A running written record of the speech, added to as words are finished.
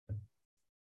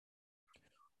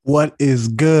What is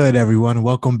good, everyone?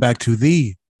 Welcome back to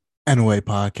the NOA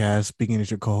podcast. Speaking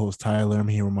as your co-host Tyler, I'm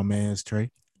here with my man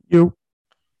Trey. You.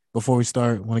 Before we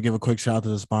start, I want to give a quick shout out to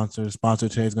the sponsor. The sponsor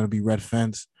today is going to be Red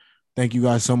Fence. Thank you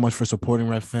guys so much for supporting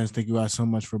Red Fence. Thank you guys so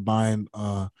much for buying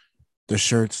the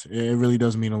shirts. It really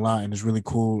does mean a lot, and it's really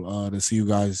cool to see you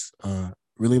guys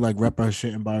really like rep our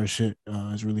shit and buy our shit.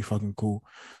 It's really fucking cool.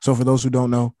 So for those who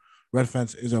don't know, Red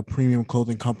Fence is a premium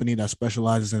clothing company that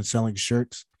specializes in selling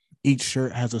shirts. Each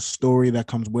shirt has a story that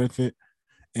comes with it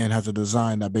and has a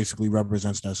design that basically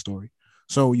represents that story.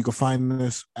 So you can find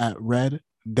this at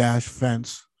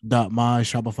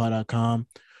red-fence.myshopify.com.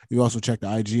 You also check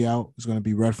the IG out. It's going to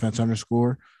be redfence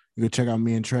underscore. You can check out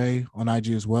me and Trey on IG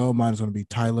as well. Mine is going to be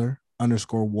Tyler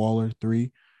underscore Waller3.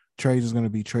 Trey's is going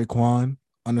to be Trayquan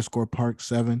underscore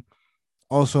Park7.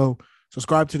 Also,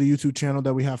 subscribe to the YouTube channel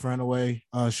that we have for NOA.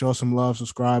 Show us some love,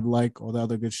 subscribe, like, all the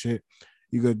other good shit.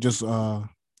 You could just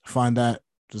find that.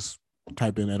 Just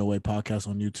type in NOA podcast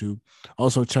on YouTube.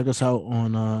 Also, check us out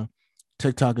on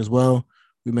TikTok as well.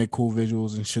 We make cool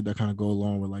visuals and shit that kind of go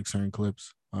along with like certain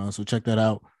clips. So check that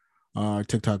out. Our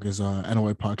TikTok is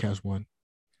NOA podcast one.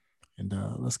 And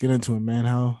let's get into it, man.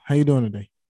 How you doing today?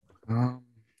 To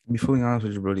be fully honest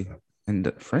with you, Brody,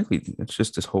 and frankly, it's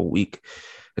just this whole week.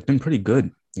 It's been pretty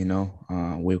good,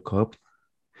 wake up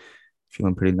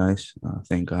feeling pretty nice.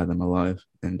 Thank God I'm alive,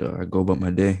 and I go about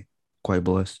my day quite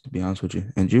blessed, to be honest with you.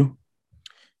 And you?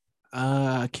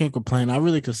 I can't complain. I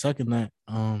really could second that.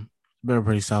 Been a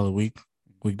pretty solid week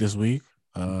this week.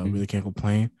 Really can't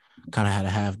complain. Kind of had a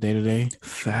half day today.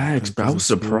 Facts, bro. I Because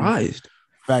was of school. surprised.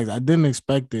 Facts. I didn't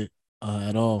expect it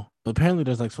at all. But apparently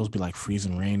there's like supposed to be like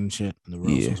freezing rain and shit. And the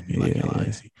road's Yeah, supposed to be like yeah, hella yeah.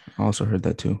 icy. I also heard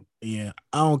that too. Yeah.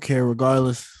 I don't care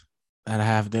regardless. I had a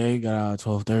half day, got out at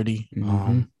 12:30.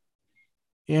 Mm-hmm.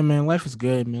 Yeah, man, life is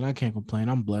good, man. I can't complain.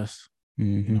 I'm blessed.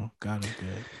 Mm-hmm. God is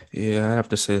good. Yeah, I have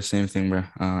to say the same thing, bro.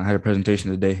 I had a presentation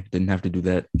today. Didn't have to do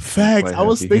that. So I'm Facts. quite I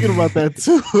was happy. thinking about that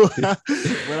too.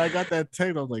 When I got that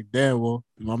text, I was like, damn, well,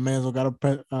 my man's got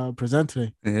to present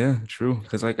today. Yeah, true.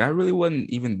 Because like I really wasn't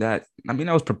even that. I mean,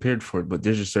 I was prepared for it, but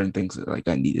there's just certain things that like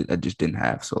I needed, I just didn't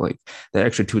have. So like the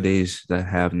extra 2 days that I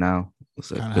have now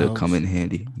was like Kind of gonna come helps. in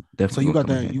handy. So Definitely you gonna got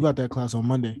come in that. You handy. got that class on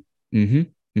Monday. Mm-hmm.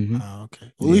 Mm-hmm. Okay. Well,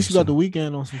 at Yeah. least you got So the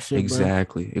weekend on some shit, bro.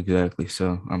 exactly.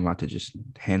 So I'm about to just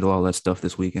handle all that stuff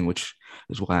this weekend, which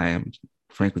is why I am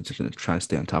frankly just gonna try to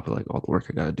stay on top of like all the work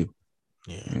I gotta do.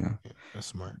 Yeah, Yeah. yeah, that's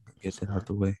smart. Get That's that out smart.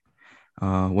 the way.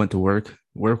 Went to work.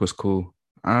 Work was cool.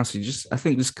 Honestly, just I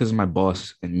think just because my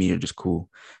boss and me are just cool.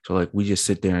 So like we just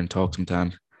sit there and talk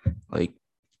sometimes. Like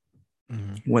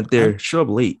went I there, show up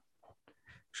late.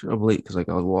 Show up late because like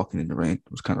I was walking in the rain.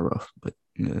 It was kind of rough, but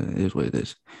it is what it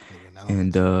is. live in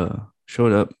And elements.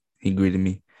 showed up. He greeted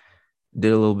me.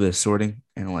 Did a little bit of sorting,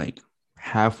 and like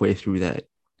halfway through that,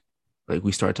 like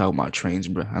we started talking about trains,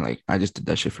 bro. I just did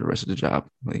that shit for the rest of the job.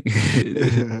 Like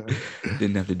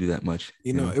didn't have to do that much,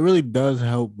 you know. It really does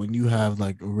help when you have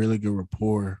like a really good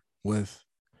rapport with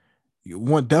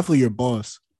one, definitely your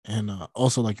boss, and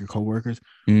also like your coworkers.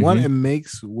 One, Mm-hmm. it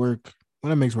makes work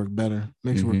when it makes work better,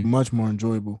 makes work Mm-hmm. much more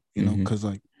enjoyable. Mm-hmm. Because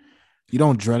like you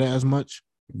don't dread it as much,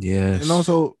 and Yes.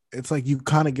 also it's like you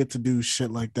kind of get to do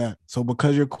shit like that. So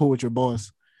because you're cool with your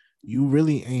boss, you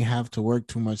really ain't have to work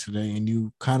too much today, and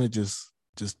you kind of just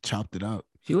chopped it up,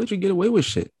 He let you get away with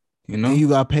shit, you and know? you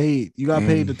got paid. You got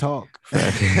paid And to talk.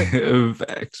 facts,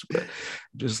 facts, bro.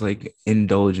 Just like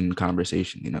indulge in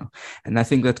conversation, you know? And I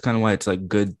think that's kind of why it's like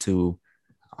good to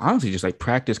honestly just like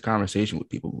practice conversation with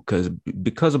people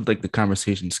because of like the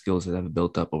conversation skills that I've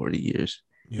built up over the years,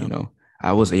 you Yep. know,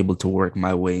 I was able to work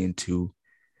my way into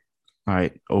all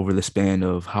right, over the span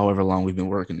of however long we've been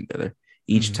working together,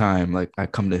 each Mm-hmm. time like I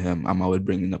come to him, I'm always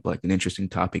bringing up like an interesting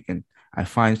topic and I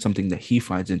find something that he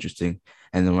finds interesting.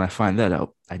 And then when I find that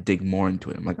out, I dig more into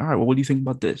it. I'm like, all right, well, what do you think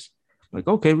about this? I'm like,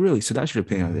 okay, really? So that's your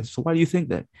opinion on Mm-hmm. this. So why do you think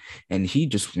that? And he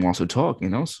just wants to talk, you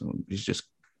know? So he's just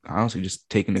honestly just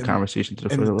taking the and conversation to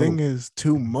the and the further thing level. is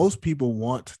too, most people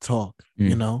want to talk,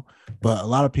 Mm, but a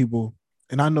lot of people,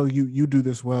 and I know you do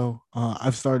this well.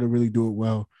 I've started to really do it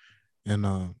well, and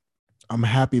I'm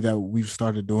happy that we've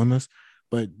started doing this,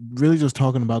 but really just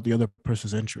talking about the other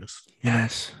person's interests.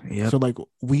 yes. So Yep. like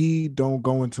we don't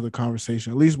go into the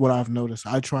conversation. At least what I've noticed,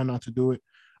 I try not to do it.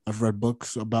 I've read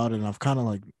books about it, and I've kind of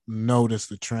like noticed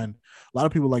the trend. A lot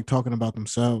of people like talking about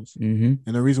themselves, Mm-hmm.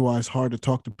 and the reason why it's hard to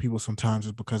talk to people sometimes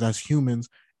is because as humans,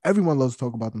 everyone loves to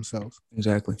talk about themselves.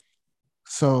 Exactly.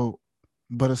 So,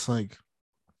 but it's like,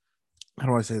 how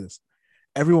do I say this?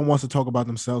 Everyone wants to talk about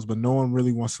themselves, but no one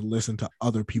really wants to listen to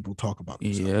other people talk about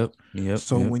themselves. Yep. Yep.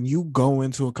 So Yep. when you go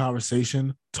into a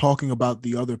conversation talking about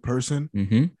the other person,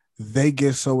 Mm-hmm. they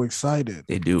get so excited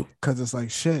They do. because it's like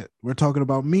shit. We're talking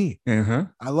about me. Uh-huh.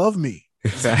 I love me.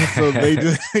 So they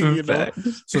just,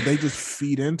 Facts. so they just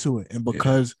feed into it. And Yeah.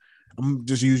 because I'm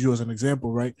just use you as an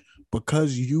example, right?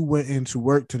 Because you went into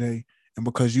work today and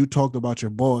because you talked about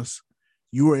your boss,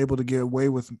 you were able to get away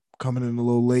with coming in a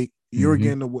little late. You were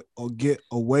getting away, or get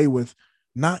away with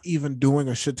not even doing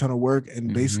a shit ton of work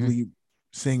and basically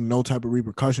seeing no type of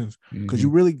repercussions because you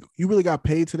really got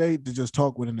paid today to just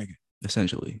talk with a nigga,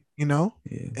 Essentially. Yeah.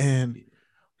 And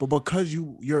But because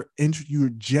you're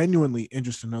genuinely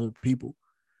interested in other people,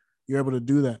 you're able to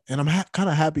do that. And I'm kind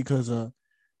of happy because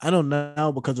I know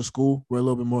now because of school we're a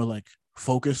little bit more like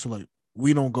focused. So like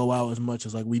we don't go out as much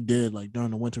as like we did like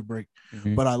during the winter break.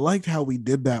 But I liked how we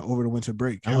did that over the winter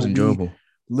break. That was enjoyable.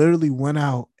 Literally went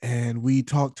out and we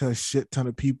talked to a shit ton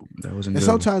of people. That was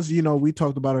enjoyable. And sometimes we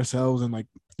talked about ourselves and like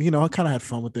I kind of had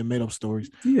fun with it, made up stories.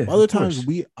 Yeah. Other times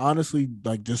we honestly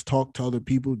like just talk to other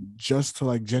people just to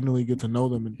like genuinely get to know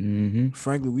them. And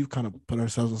frankly, we've kind of put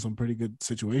ourselves in some pretty good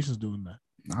situations doing that.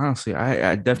 Honestly,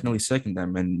 I definitely second that,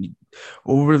 man.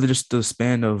 Over just the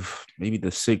span of maybe the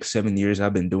 6-7 years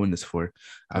I've been doing this for,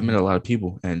 I've met a lot of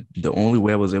people, and the only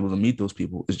way I was able to meet those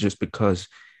people is just because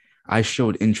I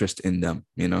showed interest in them.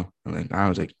 Like I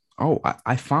was like, oh,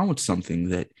 I found something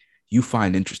that you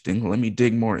find interesting. Let me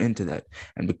dig more into that,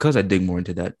 and because I dig more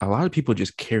into that, a lot of people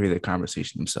just carry the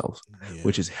conversation themselves,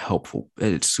 which is helpful.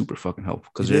 It's super fucking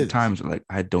helpful because there are times like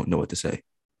I don't know what to say.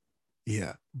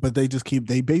 Yeah, but they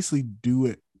basically do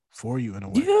it for you in a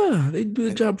way. Yeah, they do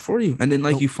the job for you. And then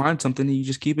like you find something and you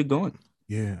just keep it going.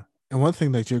 Yeah. And one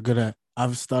thing that you're good at,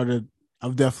 I've just gotten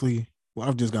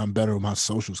better with my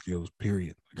social skills,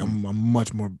 period. Like I'm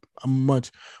much more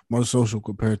social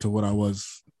compared to what I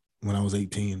was when I was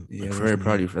 18. Yeah, like very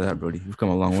proud of you for that, Brody. You've come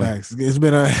a long way. It's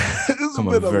been a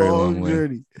very long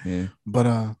journey. Yeah. But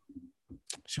what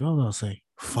was I gonna say?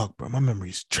 Fuck, bro. My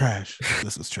memory's trash.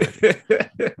 This is trash.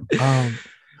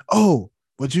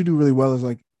 What you do really well is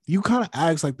like you kind of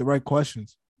ask like the right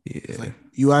questions. Yeah. It's like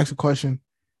you ask a question,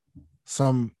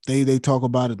 they talk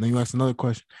about it, then you ask another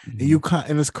question.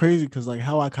 And it's crazy because like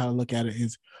how I kind of look at it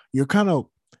is you're kind of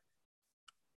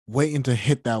waiting to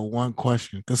hit that one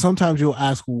question. Because sometimes you'll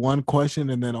ask one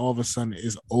question and then all of a sudden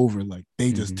it's over. Like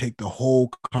they just take the whole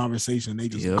conversation, they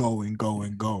just go and go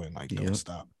and go and like don't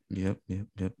stop. Yep.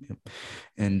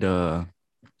 And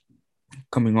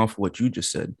coming off of what you just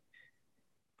said,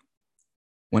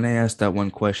 when I ask that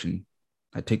one question,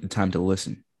 I take the time to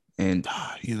listen. And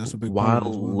that's a big while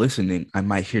listening, I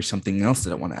might hear something else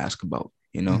that I want to ask about,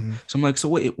 So I'm like, so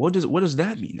wait, what does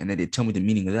that mean? And then they tell me the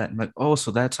meaning of that. I'm like, oh,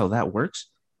 so that's how that works.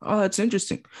 Oh, that's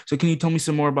interesting. So can you tell me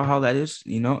some more about how that is?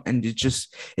 And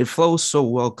it flows so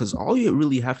well because all you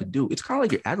really have to do, it's kind of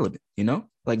like you're ad-libbing,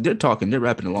 like they're talking, they're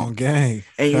rapping along. Okay.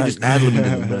 And you're just ad-libbing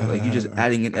them, bro. Like you're just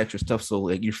adding in extra stuff. So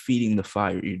like you're feeding the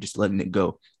fire, you're just letting it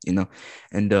go, And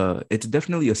it's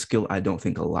definitely a skill I don't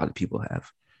think a lot of people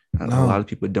have. A lot of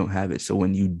people don't have it. So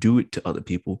when you do it to other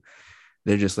people,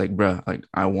 they're just like, bro, like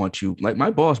I want you. Like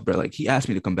my boss, bro, like he asked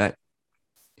me to come back.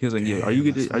 He was like, yeah, are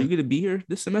you gonna be here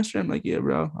this semester? I'm like, yeah,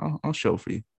 bro, I'll show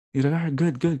for you. He's like, all right,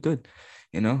 good.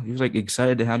 He was like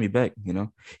excited to have me back.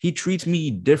 He treats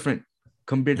me different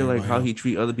compared to like how he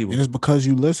treat other people. And it's because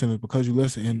you listen.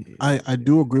 And I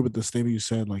do agree with the statement you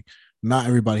said. Like not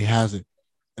everybody has it.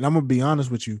 And I'm gonna be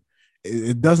honest with you,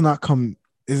 it does not come.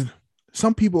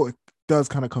 Some people it does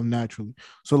kind of come naturally.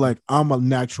 So like I'm a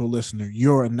natural listener.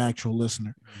 You're a natural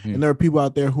listener. And there are people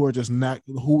out there who are just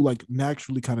who like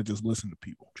naturally kind of just listen to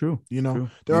people. True.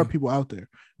 There are people out there. And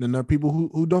then there are people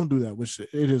who don't do that, which it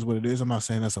is what it is. I'm not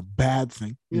saying that's a bad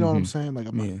thing. You know what I'm saying? Like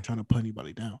I'm not trying to put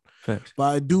anybody down. Facts. But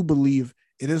I do believe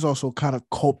it is also kind of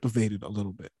cultivated a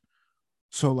little bit.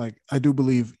 So like I do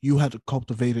believe you had to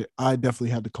cultivate it. I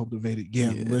definitely had to cultivate it. Yeah.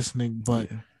 Listening, but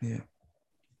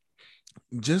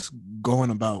just going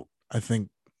about, I think,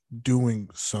 doing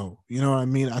so. You know what I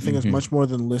mean? I think it's much more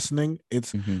than listening.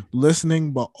 It's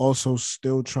listening, but also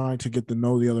still trying to get to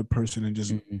know the other person and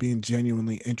just being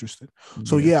genuinely interested.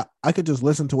 So yeah, I could just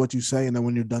listen to what you say, and then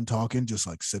when you're done talking, just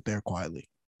like sit there quietly.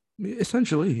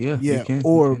 Essentially, yeah. Yeah.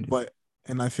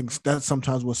 And I think that's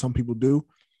sometimes what some people do.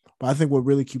 But I think what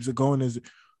really keeps it going is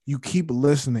you keep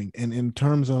listening. And in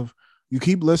terms of you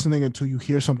keep listening until you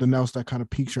hear something else that kind of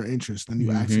piques your interest. Then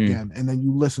you ask again, and then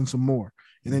you listen some more.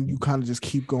 And then you kind of just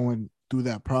keep going through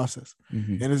that process.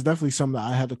 And it's definitely something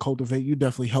that I had to cultivate. You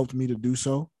definitely helped me to do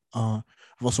so. I've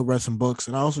also read some books,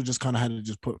 and I also just kind of had to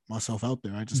just put myself out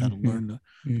there. I just had to learn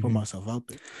to put myself out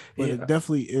there. But it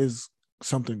definitely is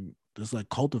something that's like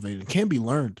cultivated. It can be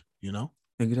learned,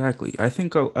 Exactly. I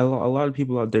think a lot of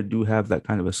people out there do have that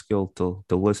kind of a skill to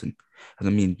listen. I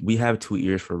mean, we have 2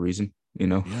 ears for a reason. you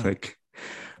know, Yeah. like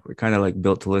we're kind of like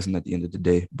built to listen at the end of the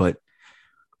day, but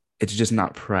it's just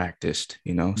not practiced,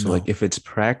 you know? So like No, if it's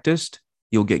practiced,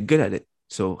 you'll get good at it.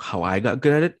 So how I got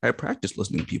good at it, I practiced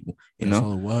listening to people, you that's know?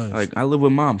 all it was. Like I live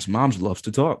with moms. Moms loves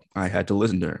to talk. I had to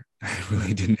listen to her. I really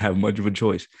Yeah. didn't have much of a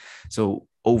choice. So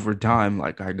over time,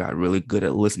 like I got really good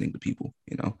at listening to people,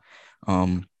 you know?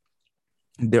 Um,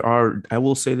 I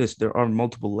will say this, there are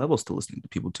multiple levels to listening to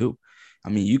people too. I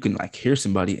mean, you can like hear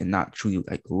somebody and not truly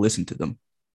like listen to them,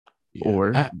 Yeah.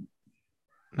 or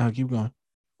Now keep going.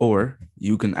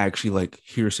 you can actually like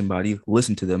hear somebody,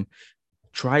 listen to them,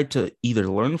 try to either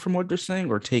learn from what they're saying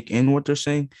or take in what they're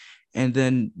saying, and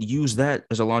then use that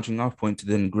as a launching off point to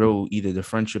then grow either the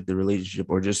friendship, the relationship,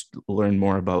 or just learn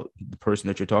more about the person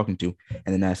that you're talking to,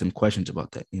 and then ask them questions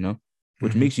about that, you know,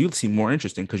 which Mhm. makes you seem more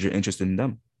interesting because you're interested in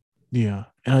them. Yeah,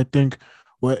 and I think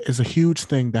what is a huge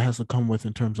thing that has to come with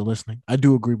in terms of listening. I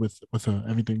do agree with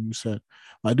everything you said.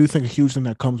 I do think a huge thing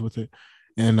that comes with it,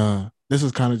 and this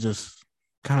is kind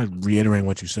of reiterating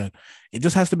what you said. It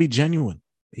just has to be genuine.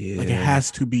 Like it Yeah,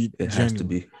 has to be it has to genuine.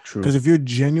 be true. Because if you're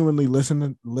genuinely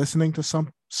listening to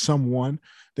someone,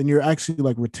 then you're actually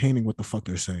like retaining what the fuck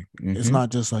they're saying. It's Mm-hmm.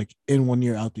 not just like in one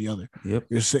ear out the other. Yep.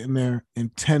 You're sitting there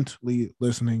intently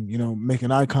listening,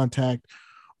 making eye contact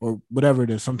or whatever it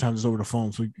is. Sometimes it's over the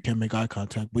phone, so you can't make eye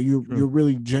contact, but you're True.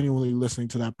 really genuinely listening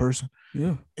to that person,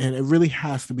 Yeah. and it really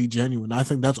has to be genuine. I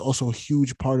think that's also a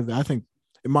huge part of it. I think,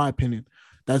 in my opinion,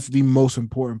 that's the most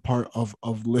important part of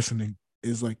listening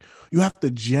is like you have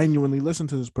to genuinely listen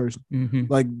to this person. Mm-hmm.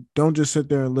 Like, don't just sit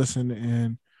there and listen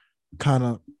and kind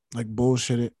of like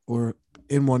bullshit it or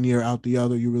in one ear out the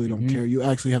other. You really don't Mm-hmm. care. You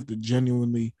actually have to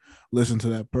genuinely listen to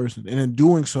that person, and in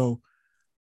doing so,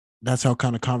 that's how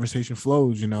kind of conversation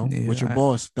flows, with your Yeah.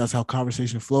 boss. That's how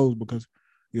conversation flows because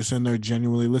you're sitting there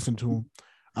genuinely listening to him.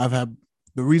 I've had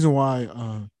the reason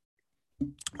why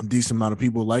a decent amount of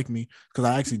people like me because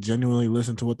I actually genuinely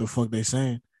listen to what the fuck they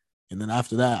saying. And then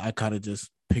after that, I kind of just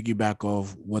piggyback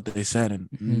off what they said. And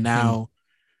Mm-hmm. now,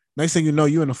 next thing you know,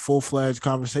 you're in a full fledged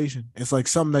conversation. It's like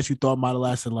something that you thought might have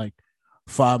lasted like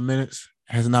 5 minutes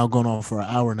has now gone on for an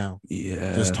hour now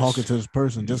just talking Yes. to this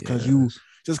person Yes.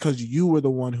 just because you were the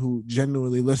one who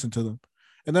genuinely listened to them.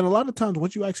 And then a lot of times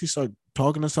once you actually start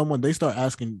talking to someone, they start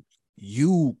asking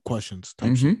you questions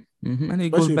type Mm-hmm. shit. Mm-hmm. And it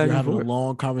goes Especially if back you're and having a forth.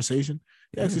 long conversation,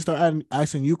 they actually Yeah. start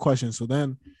asking you questions. So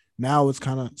then now it's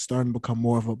kind of starting to become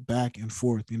more of a back and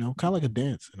forth, kind of like a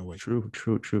dance in a way. True,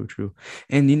 true, true, true.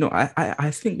 And you know,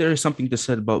 I think there is something to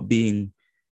said about being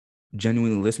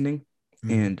genuinely listening.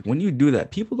 Mm-hmm. And when you do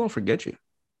that, people don't forget you.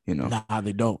 You know, Nah,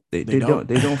 they don't. they They they don't. don't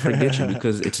they don't forget you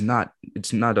because it's not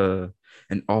a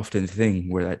an often thing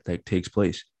where that like takes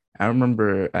place. I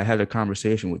remember I had a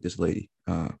conversation with this lady.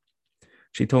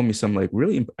 She told me some like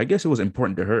really, I guess it was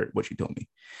important to her what she told me,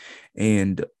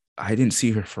 and I didn't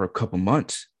see her for a couple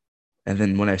months. And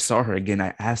then when I saw her again,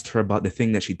 I asked her about the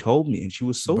thing that she told me, and she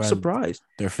was so Bro, surprised.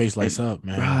 their face lights And up,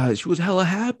 man. bruh, she was hella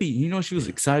happy. You know, she was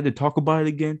Yeah. excited to talk about it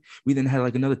again. We then had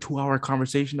like another 2 hour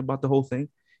conversation about the whole thing,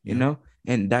 you Yep. know?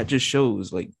 And that just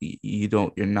shows like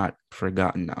you're not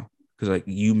forgotten now. Cause like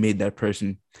you made that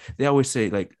person, they always say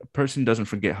like a person doesn't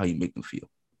forget how you make them feel.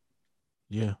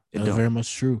 Yeah, It that's don't. very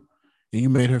much true. And you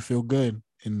made her feel good.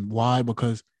 And why?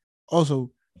 Because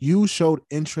also you showed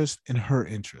interest in her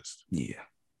interest, Yeah.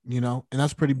 and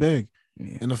that's pretty big.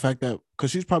 Yeah. And the fact that,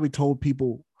 because she's probably told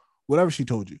people, whatever she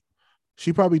told you,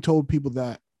 she probably told people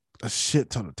that a shit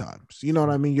ton of times. You know what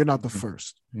I mean? You're not the Mm-hmm.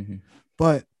 first. Mm-hmm.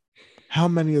 But how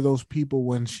many of those people,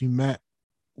 when she met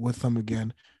with them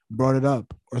again, brought it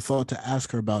up or thought to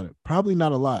ask her about it? Probably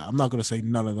not a lot. I'm not going to say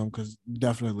none of them because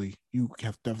definitely you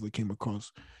have definitely came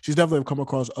across. She's definitely come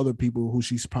across other people who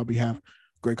she's probably have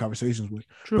great conversations with,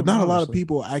 but True, not a lot of obviously.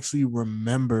 people actually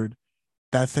remembered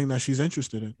that thing that she's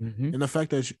interested in. Mm-hmm. And the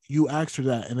fact that you asked her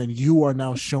that and then you are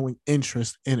now showing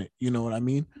interest in it. You know what I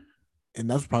mean? And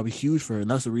that's probably huge for her.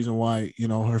 And that's the reason why,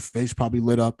 her face probably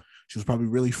lit up. She was probably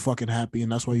really fucking happy.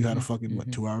 And that's why you had a Mm-hmm. fucking Mm-hmm.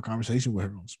 2 hour conversation with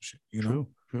her on some shit. True,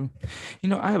 true. You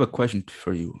know, I have a question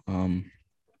for you. And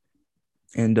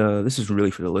this is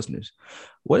really for the listeners.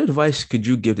 What advice could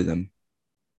you give to them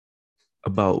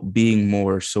about being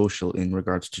more social in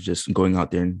regards to just going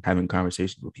out there and having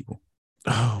conversations with people?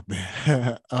 Oh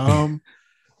man.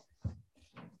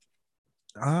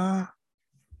 Uh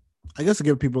I guess to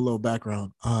give people a little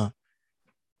background. I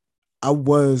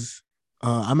was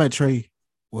I met Trey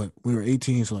what we were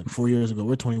 18, so like 4 years ago.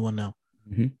 We're 21 now.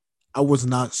 Mm-hmm. I was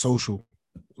not social.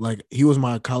 Like he was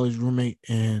my college roommate,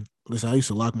 and listen, I used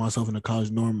to lock myself in the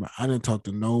college dorm. I didn't talk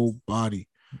to nobody.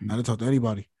 I didn't talk to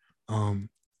anybody.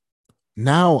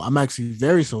 Now I'm actually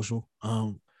very social.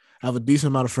 have a decent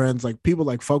amount of friends. Like people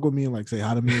like fuck with me and like say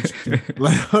hi to me and shit.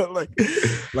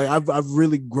 like I've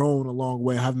really grown a long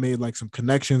way. I've made like some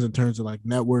connections in terms of like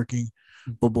networking.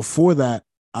 But before that,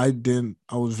 I didn't.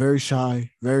 I was very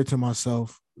shy, very to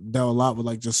myself. Dealt a lot with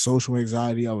like just social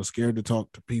anxiety. I was scared to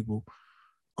talk to people.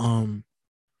 Um,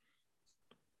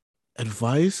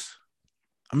 Advice.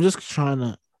 I'm just trying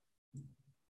to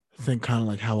think kind of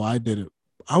like how I did it.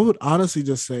 I would honestly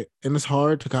just say, and it's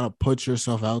hard to kind of put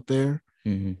yourself out there,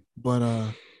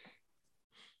 but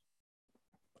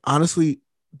honestly,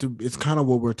 it's kind of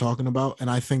what we're talking about. And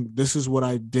I think this is what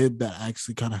I did that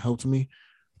actually kind of helped me.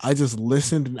 I just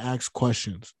listened and asked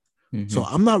questions. So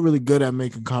I'm not really good at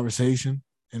making conversation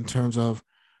in terms of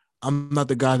I'm not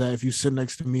the guy that if you sit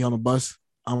next to me on a bus,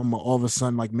 I'm all of a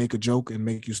sudden like make a joke and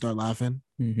make you start laughing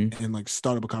and like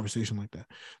start up a conversation like that.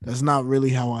 That's not really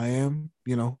how I am.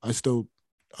 You know, I still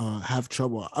have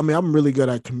trouble. I mean, I'm really good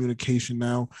at communication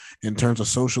now in terms of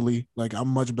socially. Like I'm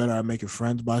much better at making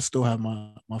friends, but I still have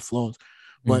my flaws.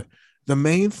 But the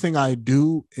main thing I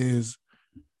do is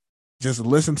just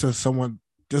listen to someone,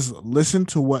 just listen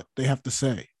to what they have to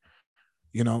say.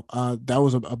 You know, that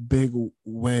was a big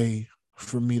way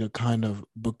for me to kind of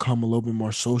become a little bit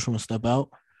more social and step out.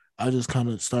 I just kind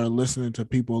of started listening to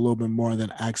people a little bit more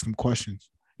than ask them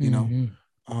questions. You know,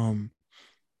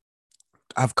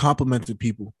 I've complimented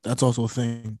people. That's also a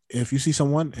thing. If you see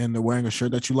someone and they're wearing a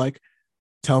shirt that you like,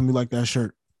 tell them you like that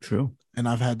shirt. True. And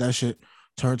I've had that shit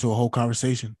turn to a whole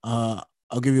conversation. I'll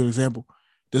give you an example.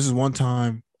 This is one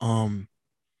time. This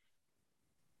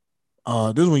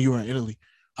is when you were in Italy.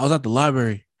 I was at the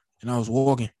library and I was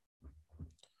walking.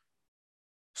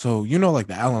 So you know, like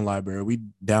the Allen Library, we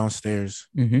downstairs.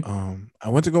 I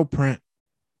went to go print,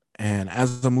 and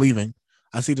as I'm leaving,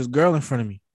 I see this girl in front of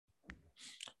me.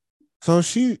 So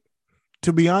she,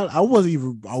 to be honest, I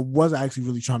was actually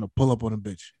really trying to pull up on a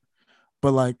bitch,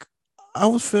 but like I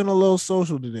was feeling a little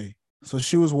social today. So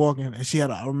she was walking, and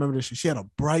I remember this. She had a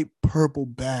bright purple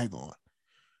bag on.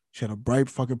 She had a bright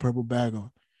fucking purple bag on,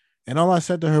 and all I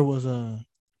said to her was, I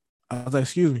was like,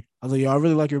 "Excuse me." I was like, "Yo, I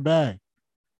really like your bag."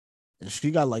 And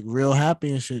she got like real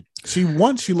happy and shit. She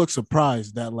looked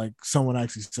surprised that like someone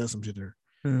actually said some shit to her.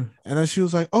 And then she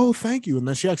was like, "Oh, thank you." And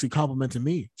then she actually complimented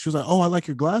me. She was like, "Oh, I like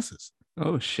your glasses."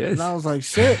 Oh shit. And I was like,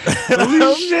 "Shit."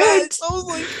 Holy shit. I was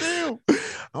like, "Damn."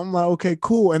 I'm like, "Okay,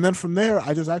 cool." And then from there,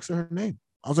 I just asked her her name.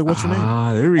 I was like, "What's your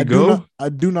name?" There we go. I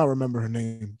do not remember her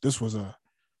name. This was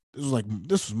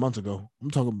months ago. I'm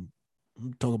talking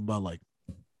about like,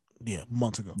 yeah,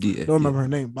 months ago. Yeah, Don't remember her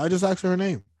name, but I just asked her her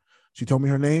name. She told me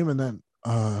her name, and then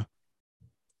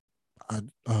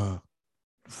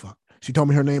she told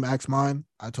me her name, asked mine.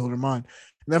 I told her mine.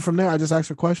 And then from there, I just asked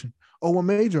her a question. "Oh, what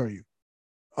major are you?"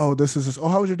 "Oh, this is this." "Oh,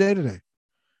 how was your day today?"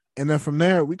 And then from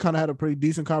there, we kind of had a pretty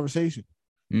decent conversation.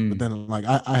 But then like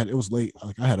I had, it was late.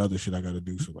 Like I had other shit I got to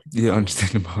do. So like, yeah,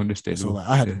 understandable. So like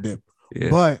I had to dip. Yeah.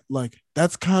 But like,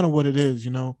 that's kind of what it is,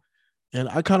 you know? And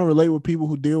I kind of relate with people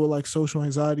who deal with like social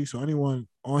anxiety. So anyone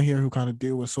on here who kind of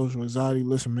deal with social anxiety,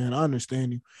 listen, man, I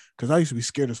understand you. Cause I used to be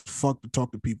scared as fuck to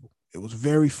talk to people. It was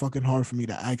very fucking hard for me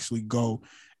to actually go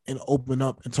and open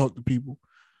up and talk to people.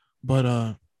 But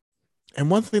and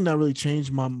one thing that really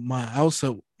changed my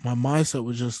mindset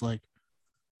was just like,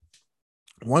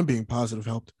 one, being positive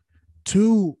helped.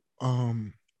 Two,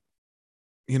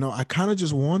 you know, I kind of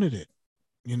just wanted it.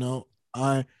 You know,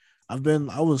 I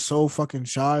was so fucking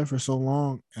shy for so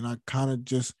long, and I kind of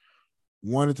just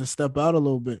wanted to step out a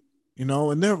little bit, you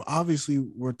know. And there obviously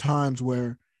were times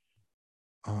where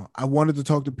I wanted to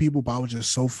talk to people, but I was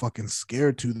just so fucking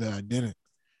scared to that I didn't.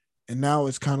 And now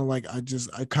it's kind of like I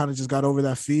kind of just got over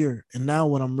that fear. And now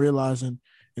what I'm realizing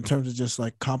in terms of just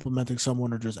like complimenting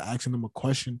someone or just asking them a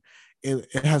question, it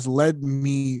has led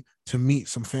me to meet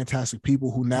some fantastic people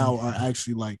who now are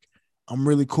actually like I'm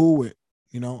really cool with.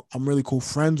 You know, I'm really cool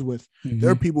friends with.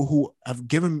 There are people who have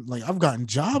given, like, I've gotten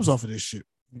jobs off of this shit.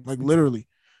 Like, literally,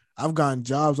 I've gotten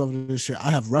jobs off of this shit.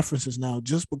 I have references now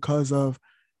just because of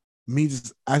me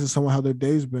just asking someone how their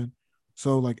day's been.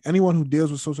 So, like, anyone who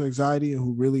deals with social anxiety and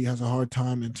who really has a hard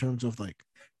time in terms of, like,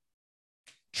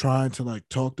 trying to, like,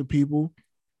 talk to people,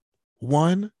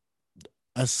 one,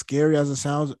 as scary as it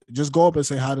sounds, just go up and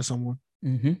say hi to someone.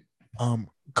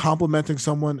 Complimenting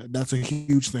someone, that's a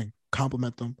huge thing.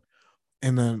 Compliment them.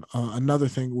 And then another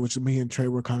thing, which me and Trey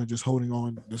were kind of just holding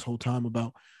on this whole time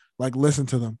about, like, listen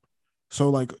to them. So,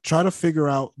 like, try to figure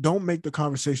out, don't make the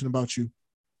conversation about you.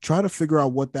 Try to figure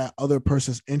out what that other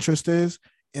person's interest is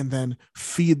and then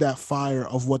feed that fire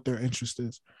of what their interest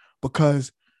is.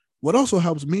 Because what also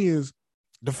helps me is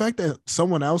the fact that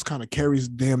someone else kind of carries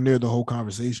damn near the whole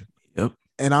conversation. Yep.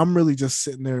 And I'm really just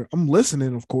sitting there, I'm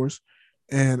listening, of course.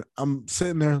 And I'm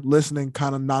sitting there listening,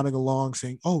 kind of nodding along,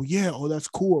 saying, "Oh yeah, oh that's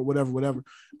cool," or whatever, whatever.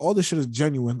 All this shit is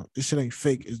genuine. This shit ain't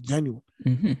fake. It's genuine.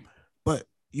 Mm-hmm. But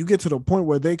you get to the point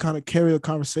where they kind of carry the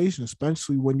conversation,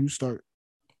 especially when you start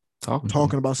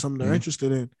talking about something they're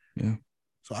interested in. Yeah.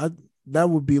 So that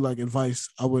would be like advice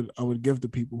I would give to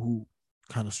people who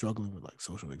kind of struggling with like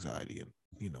social anxiety and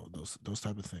those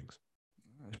type of things.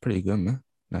 It's pretty good, man.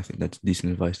 I think that's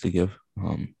decent advice to give.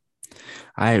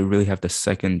 I really have to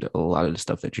second a lot of the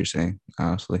stuff that you're saying.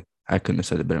 Honestly, I couldn't have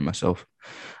said it better myself.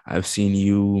 I've seen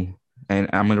you, and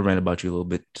I'm gonna rant about you a little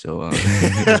bit. So I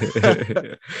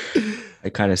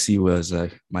kind of see you as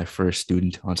my first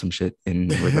student on some shit in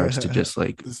regards to just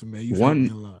like Listen, man, you've helped me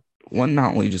a lot. One,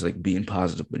 not only just like being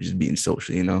positive, but just being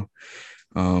social.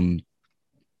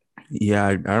 Yeah,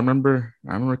 I remember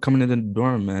coming into the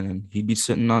dorm, man, and he'd be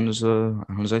sitting on his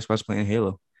Xbox playing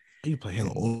Halo. You play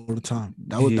Halo all the time.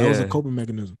 That was a coping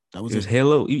mechanism. That was it. Was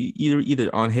Halo either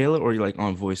on Halo or like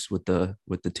on voice with the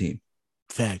team.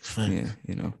 Facts. Yeah,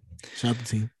 Shout out to the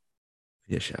team.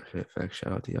 Yeah, shout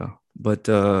out to y'all. But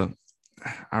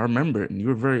I remember, and you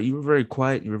were very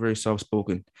quiet. You were very soft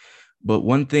spoken. But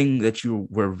one thing that you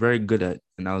were very good at,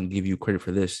 and I'll give you credit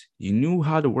for this, you knew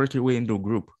how to work your way into a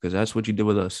group, because that's what you did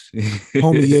with us.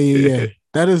 Homie, yeah.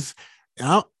 That is,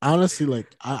 honestly,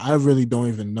 like, I really don't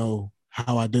even know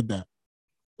how I did that.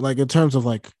 Like, in terms of,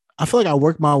 like, I feel like I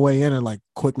worked my way in and, like,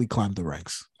 quickly climbed the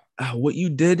ranks. What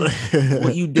you did,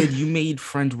 you made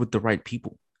friends with the right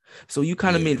people. So you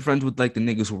kind of made friends with, like, the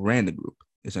niggas who ran the group,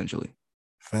 essentially.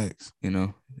 Facts.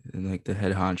 And, like, the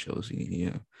head honchos,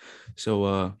 yeah.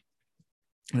 So,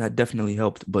 that definitely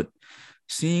helped. But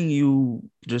seeing you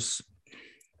just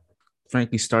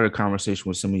frankly start a conversation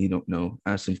with somebody you don't know,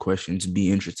 ask them questions, be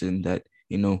interested in that,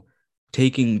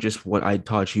 taking just what I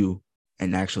taught you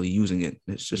and actually using it.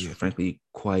 It's just frankly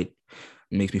quite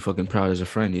makes me fucking proud as a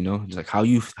friend, It's like how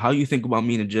you think about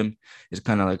me in the gym is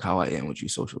kind of like how I am with you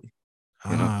socially.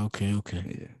 Okay.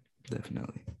 Yeah,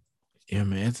 definitely. Yeah,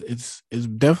 man. It's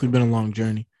definitely been a long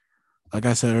journey. Like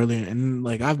I said earlier, and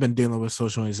like I've been dealing with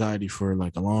social anxiety for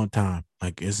like a long time.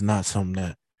 Like it's not something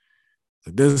that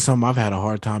like, this is something I've had a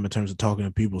hard time in terms of talking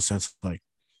to people since like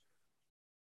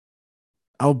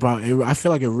I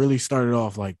feel like it really started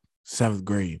off like 7th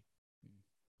grade,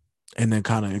 and then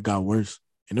kind of it got worse.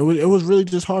 And it was really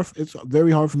just hard. It's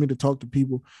very hard for me to talk to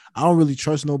people. I don't really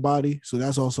trust nobody, so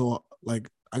that's also like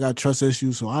I got trust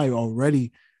issues. So I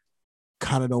already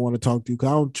kind of don't want to talk to you because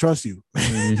I don't trust you.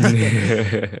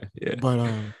 Yeah. But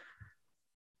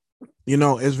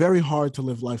it's very hard to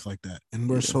live life like that, and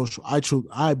we're social.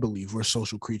 I believe we're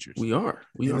social creatures. We are.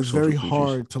 It's very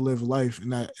hard to live life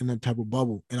in that type of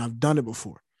bubble, and I've done it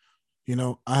before.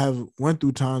 I have went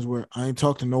through times where I ain't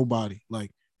talked to nobody,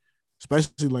 like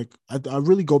especially like I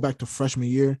really go back to freshman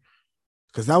year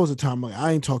because that was a time like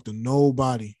I ain't talked to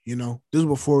nobody. This is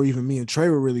before even me and Trey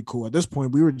were really cool. At this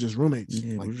point, we were just roommates.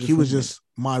 Yeah, like he was just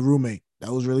my roommate.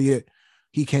 That was really it.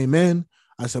 He came in.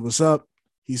 I said, "What's up?"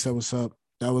 He said, "What's up?"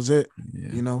 That was it.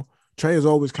 Yeah. Trey has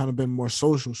always kind of been more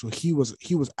social, so he was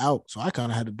out. So I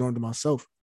kind of had the dorm to myself.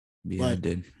 Yeah, I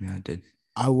did.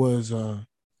 I was,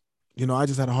 I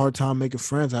just had a hard time making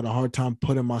friends. I had a hard time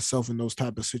putting myself in those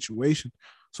type of situations.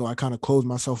 So I kind of closed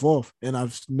myself off, and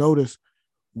I've noticed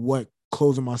what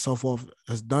closing myself off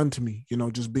has done to me.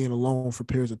 Just being alone for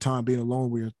periods of time, being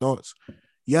alone with your thoughts.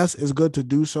 Yes, it's good to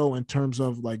do so in terms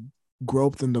of like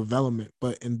growth and development,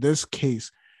 but in this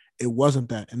case, it wasn't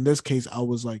that. In this case, I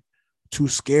was like too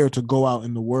scared to go out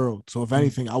in the world. So if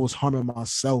anything, I was harming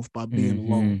myself by being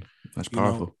alone. That's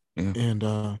powerful. Yeah.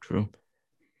 And true.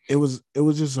 It was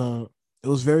just it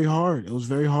was very hard. It was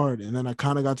very hard. And then I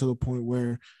kind of got to the point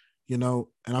where, and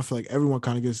I feel like everyone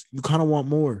kind of you kind of want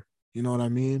more. You know what I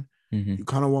mean? Mm-hmm. You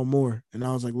kind of want more. And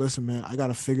I was like, listen, man, I got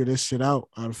to figure this shit out.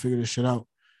 And I'm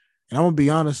going to be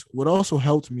honest, what also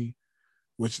helped me,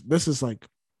 which this is like,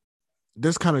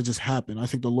 this kind of just happened. I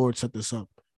think the Lord set this up.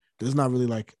 This is not really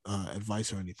like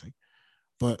advice or anything,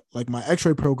 but like my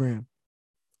X-ray program.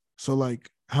 So like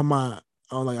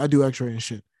I do X-ray and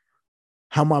shit.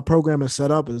 How my program is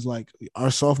set up is like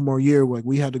our sophomore year, like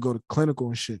we had to go to clinical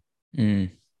and shit.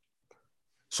 Mm.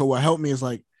 So what helped me is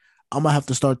like, I'm gonna have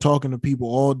to start talking to people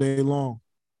all day long,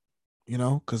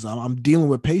 because I'm dealing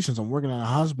with patients. I'm working at a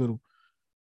hospital,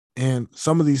 and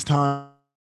some of these times,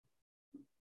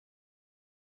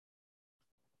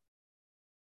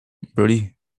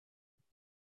 Brody,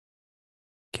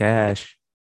 Cash,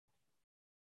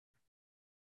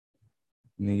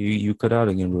 you cut out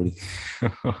again, Brody.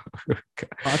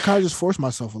 I kind of just force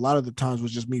myself. A lot of the times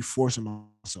was just me forcing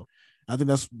myself. I think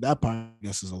that part, I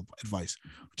guess, is advice.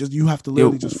 Just you have to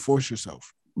literally just force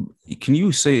yourself. Can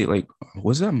you say like,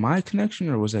 was that my connection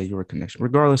or was that your connection?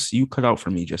 Regardless, you cut out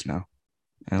for me just now,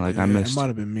 and like I It missed. might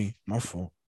have been me. My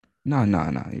fault. No, no,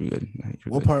 no, you're good. No,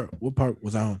 you're What good. part? What part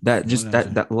was I on? That What just did I that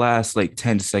say? that last like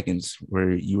 10 seconds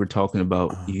where you were talking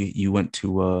about Uh, you went to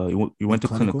you the went to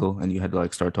clinical. clinical and you had to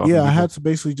like start talking to Yeah, I people. had to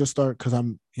basically just start because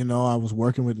I was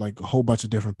working with like a whole bunch of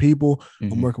different people. I'm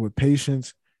Hmm. working with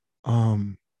patients.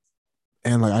 Um,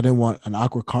 and like I didn't want an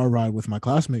awkward car ride with my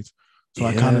classmates. So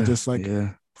I kind of Yeah, just like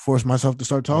yeah, forced myself to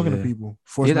start talking to yeah, people, yeah.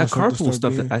 forced That myself to carpool start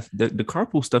stuff that being the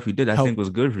carpool stuff you did, I think help was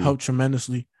good for you. help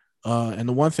tremendously. And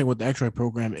the one thing with the X-ray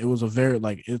program, it was a very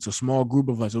like it's a small group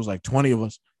of us. It was like 20 of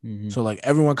us. Hmm. So like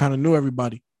everyone kind of knew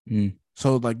everybody. Mm.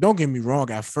 So like don't get me wrong,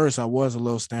 at first I was a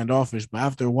little standoffish, but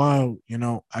after a while,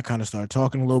 I kind of started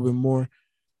talking a little bit more.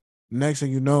 Next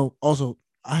thing you know, also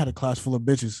I had a class full of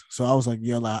bitches. So I was like,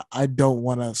 yeah, like, I don't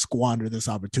want to squander this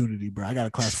opportunity, bro. I got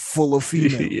a class full of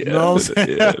females. You Yeah, know what I'm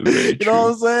yeah, saying? very You know what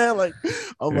true, I'm saying? Like,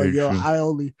 I'm like, very yo, true. I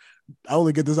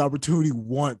only get this opportunity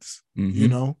once, you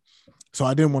Hmm. know? So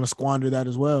I didn't want to squander that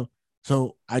as well.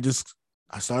 So I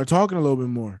started talking a little bit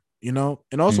more, And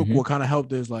also Hmm. what kind of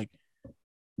helped is like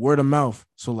word of mouth.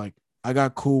 So like I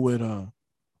got cool with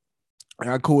I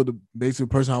got cool with the basic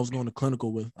person I was going to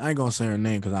clinical with. I ain't gonna say her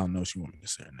name because I don't know if she wanted me to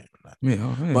say her name or not.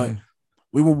 Yeah, oh, But yeah,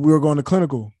 we were going to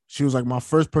clinical. She was like my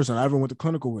first person I ever went to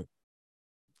clinical with.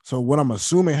 So what I'm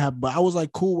assuming happened, but I was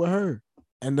like cool with her.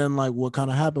 And then like what kind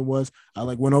of happened was I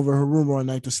like went over her room one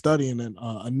night to study, and then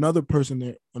another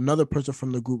person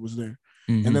from the group was there,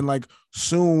 yeah. and Hmm. then like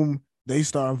soon they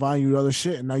start inviting you to other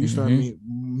shit, and now you start Hmm.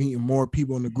 meeting more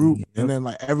people in the group, and Yep, then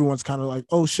like everyone's kind of like,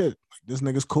 oh shit, like this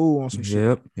nigga's cool on some shit,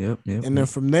 yep, yep, yep, and then yep.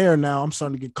 from there now I'm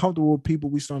starting to get comfortable with people.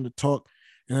 We starting to talk,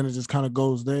 and then it just kind of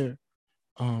goes there.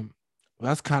 Um,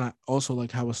 that's kind of also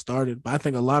like how it started, but I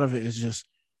think a lot of it is just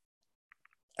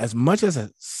as much as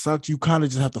it sucks, you kind of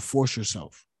just have to force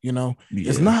yourself.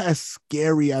 It's Yeah. not as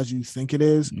scary as you think it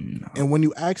is. No. And when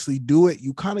you actually do it,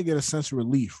 you kind of get a sense of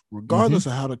relief, Hmm. regardless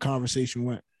of how the conversation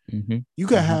went. Hmm. You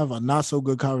could Hmm. have a not so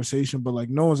good conversation, but like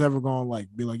no one's ever gonna like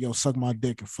be like, yo, suck my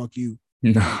dick and fuck you.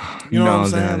 No, Like, you know what I'm no,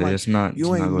 saying? that Like, it's you not ain't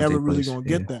gonna never take really place. gonna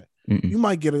Yeah. get that. Mm-mm. You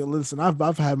might get a listen.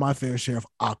 I've had my fair share of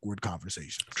awkward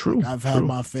conversations. Like True, I've had true.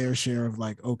 my fair share of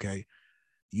like, okay,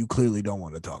 you clearly don't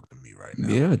want to talk to me right now.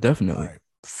 Yeah, All definitely. right,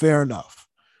 fair enough.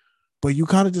 But you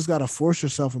kind of just got to force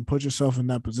yourself and put yourself in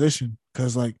that position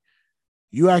because like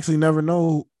you actually never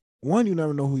know. One, you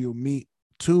never know who you'll meet.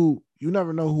 Two, you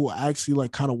never know who actually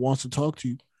like kind of wants to talk to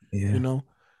you. You Yeah. know,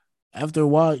 after a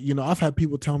while, I've had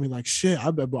people tell me like, "Shit,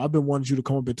 I've been wanting you to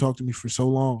come up and talk to me for so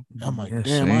long." And I'm like, Yeah,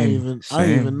 "Damn, I didn't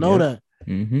same. even know Yep. that."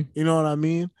 Mm-hmm. You know what I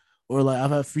mean? Or like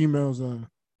I've had females.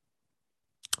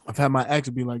 I've had my ex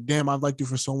be like, "Damn, I've liked you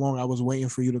for so long. I was waiting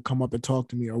for you to come up and talk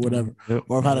to me or whatever." Yep.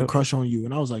 Or I've had a Yep. crush on you,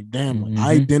 and I was like, "Damn, like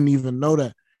I Mm-hmm. didn't even know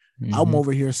that." I'm Mm-hmm.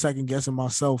 over here second guessing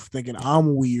myself, thinking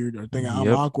I'm weird or thinking I'm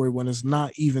Yep. awkward when it's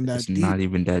not even It's that not deep.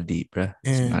 even that deep, bruh.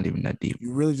 It's not And even that deep.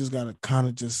 you really just gotta kind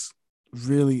of just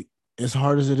really, as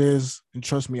hard as it is, and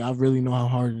trust me, I really know how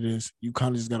hard it is. You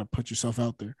kind of just gotta put yourself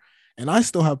out there. And I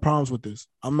still have problems with this.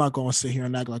 I'm not gonna sit here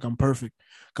and act like I'm perfect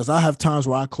because I have times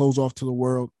where I close off to the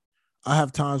world. I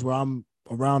have times where I'm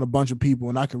around a bunch of people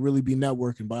and I can really be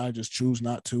networking, but I just choose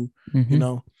not to. You Mm-hmm.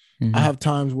 know, I Mm-hmm. have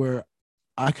times where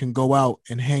I can go out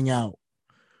and hang out,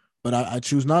 but I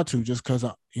choose not to just because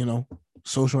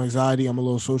social anxiety. I'm a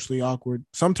little socially awkward.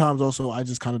 Sometimes also I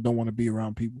just kind of don't want to be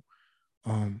around people.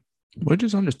 Um, Which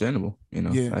is understandable,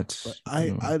 yeah, but That's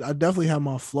I definitely have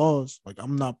my flaws. Like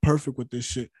I'm not perfect with this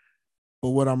shit. But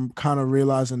what I'm kind of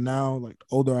realizing now, like the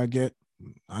older I get,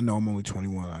 I know I'm only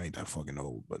 21. I ain't that fucking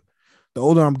old, but the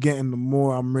older I'm getting, the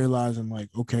more I'm realizing like,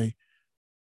 okay,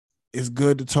 it's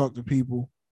good to talk to people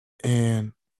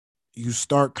and you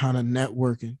start kind of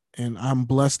networking. And I'm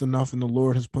blessed enough, and the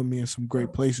Lord has put me in some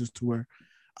great places to where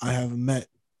I have met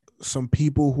some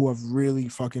people who have really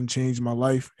fucking changed my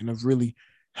life and have really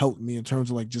helped me in terms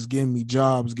of like just giving me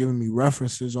jobs, giving me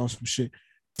references on some shit,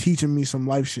 teaching me some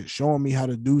life shit, showing me how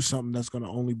to do something that's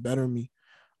gonna only better me.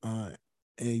 And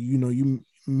you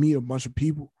meet a bunch of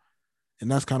people, and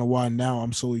that's kind of why now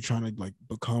I'm slowly trying to like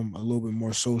become a little bit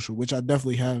more social, which I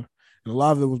definitely have. And a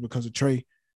lot of it was because of Trey.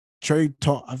 Trey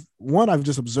taught. I've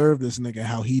just observed this nigga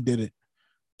how he did it,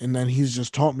 and then he's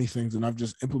just taught me things, and I've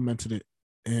just implemented it,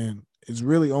 and it's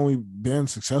really only been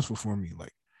successful for me.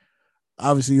 Like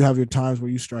obviously, you have your times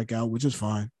where you strike out, which is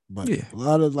fine, but yeah. a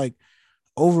lot of like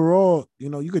overall,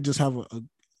 you could just have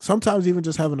sometimes even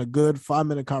just having a good 5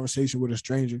 minute conversation with a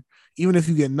stranger, even if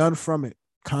you get none from it,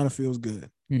 kind of feels good,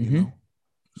 you Mm-hmm. know.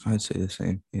 I'd So say the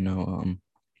same.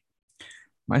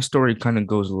 My story kind of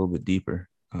goes a little bit deeper.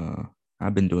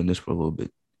 I've been doing this for a little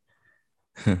bit.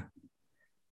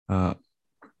 Uh,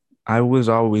 I was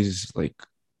always like,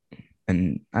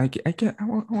 and I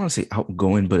want to say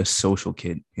outgoing, but a social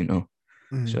kid, you know.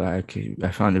 Mhm. So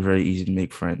I found it very easy to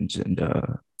make friends, and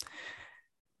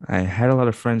I had a lot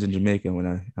of friends in Jamaica when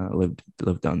I lived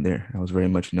down there. I was very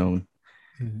much known.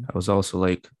 Mhm. I was also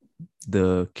like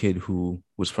the kid who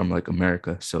was from like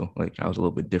America, so like I was a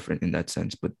little bit different in that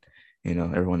sense. But you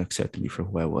know, everyone accepted me for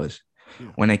who I was.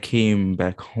 Yeah. When I came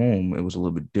back home, it was a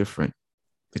little bit different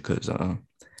because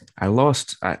I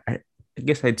lost. I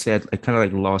guess I'd say I kind of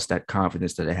like lost that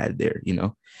confidence that I had there. You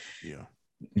know, Yeah.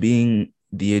 being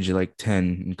the age of like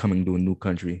 10 and coming to a new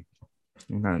country,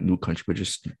 not a new country, but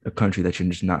just a country that you're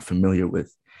just not familiar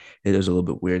with. It is a little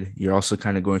bit weird. You're also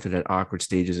kind of going through that awkward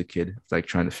stage as a kid, like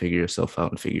trying to figure yourself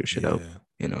out and figure your shit out, Yeah.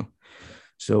 you know?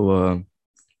 So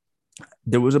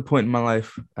there was a point in my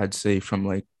life, I'd say from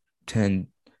like 10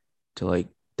 to like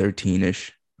 13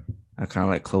 ish, I kind of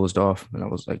like closed off and I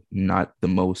was like not the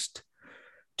most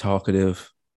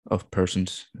talkative of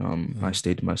persons. I Mhm.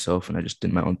 stayed to myself and I just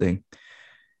did my own thing.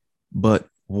 But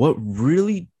what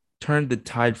really turned the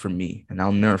tide for me, and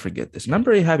I'll never forget this. And I'm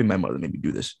very happy my mother made me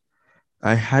do this.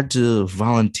 I had to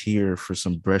volunteer for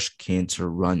some breast cancer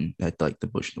run at like the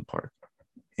Bushnell Park.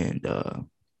 And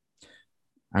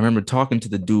I remember talking to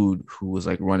the dude who was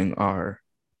like running our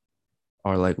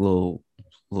like little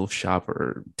shop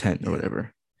or tent or Yeah.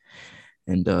 whatever.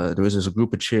 And there was this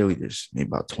group of cheerleaders, maybe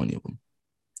about 20 of them.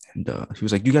 And he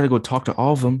was like, you got to go talk to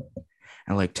all of them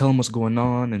and like tell them what's going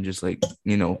on and just like,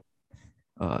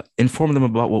 inform them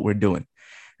about what we're doing.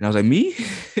 And I was like, me?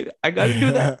 I got to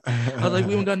do that. I was like,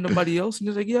 we haven't got nobody else. And he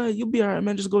was like, yeah, you'll be all right,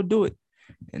 man. Just go do it.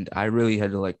 And I really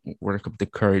had to like work up the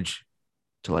courage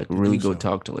to like To really do go so.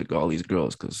 talk to like all these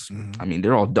girls because Mhm. I mean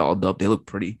they're all dolled up. They look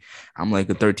pretty. I'm like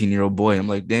a 13-year-old boy. I'm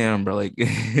like, damn, bro, like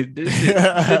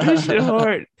this shit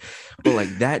hard. But like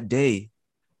that day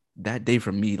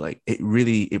for me, like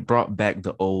it brought back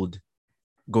the old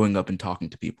going up and talking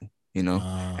to people, you know.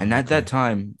 And at that Okay.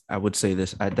 time, I would say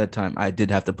this. At that time, I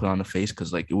did have to put on a face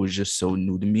because like it was just so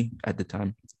new to me at the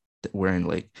time, wherein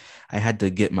like I had to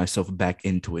get myself back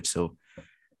into it. So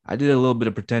I did a little bit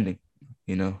of pretending,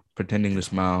 you know, pretending to Yeah.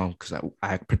 smile because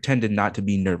I pretended not to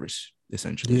be nervous,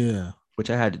 essentially, Yeah. which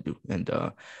I had to do. And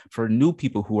for new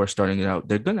people who are starting it out,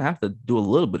 they're gonna have to do a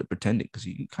little bit of pretending because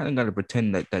you kind of got to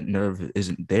pretend that that nerve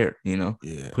isn't there, you know,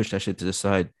 Yeah. push that shit to the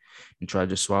side and try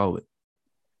to swallow it.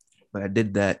 But I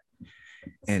did that,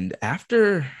 and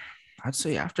I'd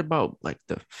say after about like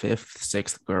the fifth,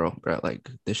 sixth girl, bro, like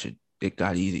this shit, it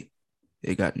got easy.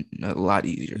 It got a lot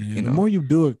easier, Yeah. you The know. more you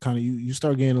do it, kind of you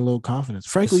start gaining a little confidence.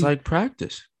 It's Frankly, like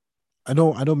practice. I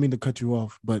don't mean to cut you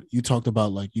off, but you talked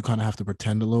about like you kind of have to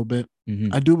pretend a little bit.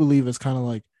 Mm-hmm. I do believe it's kind of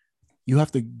like you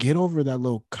have to get over that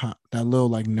little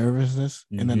like nervousness,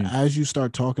 and then Mm-hmm. as you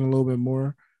start talking a little bit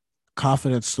more,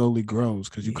 confidence slowly grows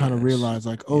because you kind of Yes. realize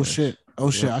like, Yes. oh shit,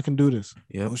 Yep. I can do this.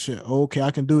 Yep. Oh shit, oh, okay,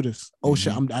 I can do this. Oh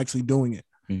shit, Mm-hmm. I'm actually doing it.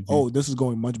 Mm-hmm. Oh, this is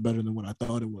going much better than what I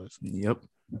thought it was. Yep.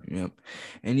 Yep.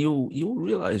 And you'll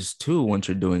realize too once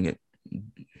you're doing it.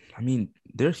 I mean,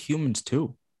 they're humans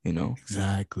too, you know. They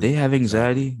Exactly, have exactly.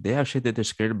 anxiety. They have shit that they're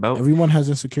scared about. Everyone has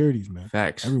insecurities, man.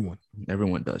 Facts. Everyone.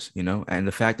 Everyone does, you know. And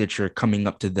the fact that you're coming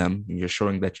up to them and you're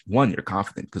showing that one, you're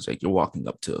confident because like you're walking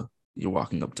up to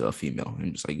a female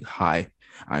and just like, hi,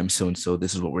 I'm so and so.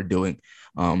 This is what we're doing.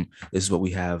 This is what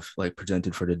we have like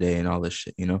presented for today and all this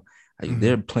shit, you know. Like,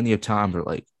 there Mhm. are plenty of times where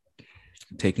like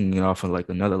taking it off on like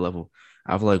another level.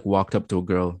 I've like walked up to a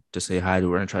girl to say hi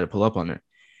to her and try to pull up on her.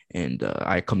 And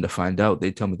I come to find out,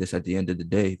 they tell me this at the end of the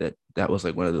day that that was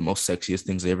like one of the most sexiest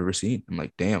things they ever seen. I'm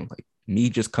like, damn, like me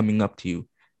just coming up to you,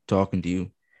 talking to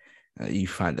you, you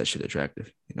find that shit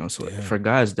attractive, you know? So Yeah. for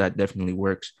guys, that definitely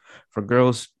works. For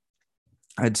girls,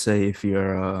 I'd say if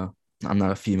you're, I'm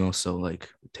not a female, so like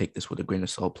take this with a grain of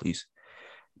salt, please.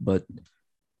 But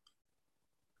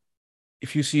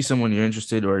if you see someone you're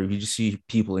interested, or if you just see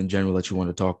people in general that you want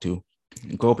to talk to,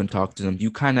 go up and talk to them.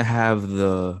 You kind of have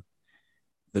the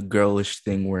girlish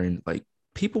thing where like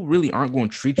people really aren't going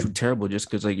to treat you terrible just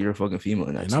because like you're a fucking female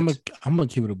in that And I'm gonna sense. I'm gonna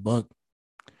keep it a buck.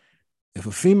 If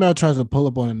a female tries to pull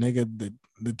up on a nigga,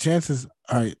 the chances,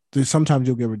 all right, sometimes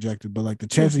you'll get rejected, but like the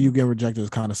Yeah. chances you get rejected is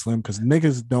kind of slim because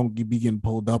niggas don't be getting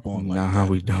pulled up on like Nah, that.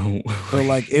 we don't. So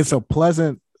like it's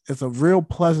a real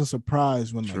pleasant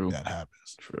surprise when like True. that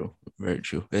happens. True. Very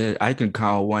true. I can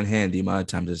count one hand the amount of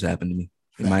times this happened to me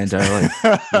in my Facts. entire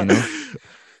life, you know?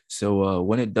 So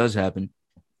when it does happen,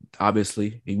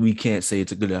 obviously we can't say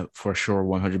it's a good for sure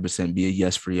 100% be a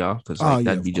yes for y'all because Oh like yeah,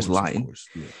 that'd be just of lying. course,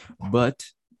 yeah. But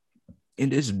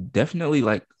it is definitely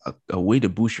like a way to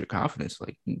boost your confidence.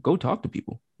 Like, go talk to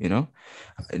people, you know?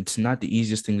 It's not the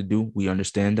easiest thing to do. We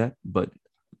understand that, but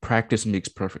practice makes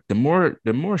perfect. The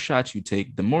more shots you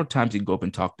take, the more times you go up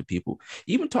and talk to people,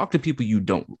 even talk to people you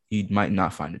might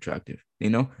not find attractive. You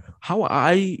know how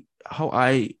I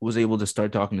was able to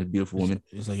start talking to beautiful women.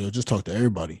 It's like, yo, just talk to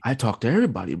everybody. I talk to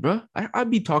everybody, bro.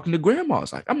 I'd be talking to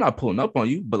grandmas. Like, I'm not pulling up on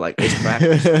you, but like, it's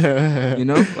practice.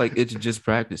 Like, it's just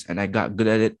practice. And I got good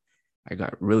at it. I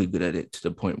got really good at it to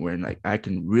the point where like I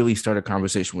can really start a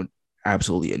conversation with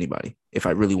absolutely anybody if I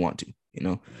really want to.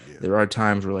 Yeah. There are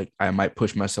times where like I might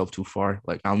push myself too far.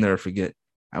 Like, I'll never forget.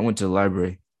 I went to the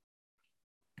library,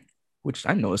 which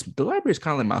I know the library is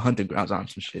kind of like my hunting grounds on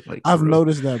some shit. Like, I've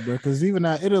noticed that, bro. Because even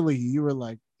at Italy, you were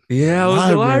like, yeah, I was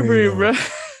the library, bro.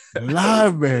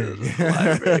 Library. I'm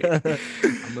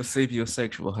a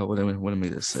sapiosexual. What am I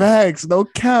to say? Facts, no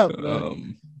cap.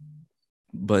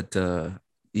 But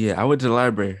yeah, I went to the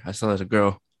library. I saw this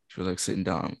girl. She was like sitting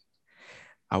down.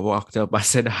 I walked up. I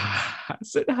said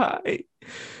hi.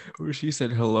 Or she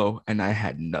said hello, and I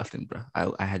had nothing, bro.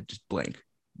 I had just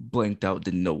blanked out,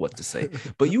 didn't know what to say.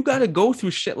 But you got to go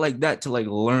through shit like that to like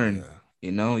learn.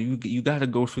 Yeah. You got to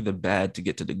go through the bad to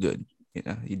get to the good.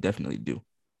 You definitely do.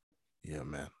 Yeah,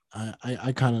 man.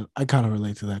 I kind of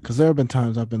relate to that because there have been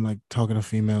times I've been like talking to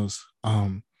females.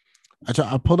 I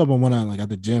pulled up on one like at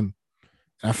the gym.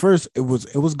 And at first, it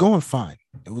was going fine.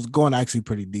 It was going actually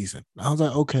pretty decent. I was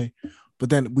like, okay, but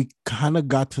then we kind of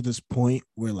got to this point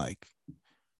where like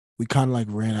we kind of like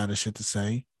ran out of shit to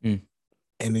say,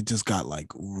 and it just got like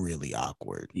really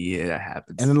awkward. Yeah, that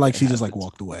happens. And then like she just like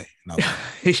walked away. And I was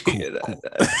like, cool, cool.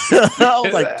 I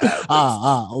was like,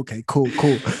 okay, cool.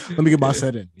 Let me get my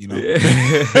set in. Yeah.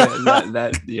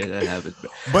 that happens.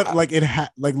 But like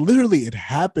like literally it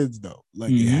happens though.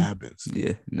 Like it happens.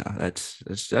 Yeah, no, that's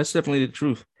definitely the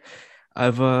truth.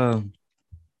 I've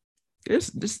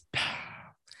this.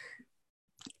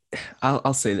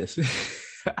 I'll say this.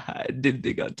 I didn't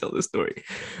think I'd tell this story,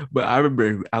 but I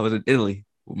remember I was in Italy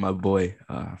with my boy.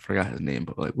 I forgot his name,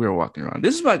 but like we were walking around.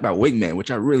 This is like my wingman,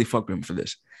 which I really fuck with him for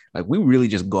this. Like we really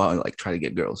just go out and like try to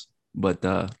get girls. But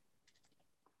I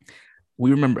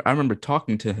remember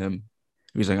talking to him.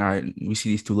 He was like, all right, we see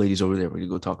these two ladies over there. We're gonna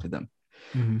go talk to them.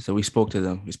 Mm-hmm. So we spoke to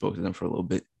them. We spoke to them for a little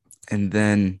bit. And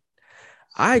then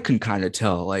I can kind of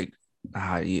tell like,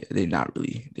 yeah, they're not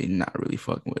really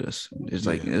fucking with us. It's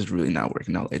like, it's really not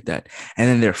working out like that. And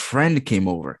then their friend came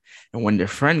over. And when their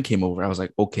friend came over, I was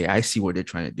like, okay, I see what they're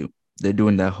trying to do. They're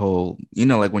doing that whole,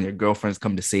 like when your girlfriends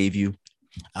come to save you.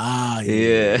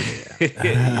 Yeah.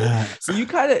 So you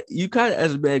kind of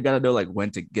as a man gotta know like when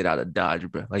to get out of Dodge,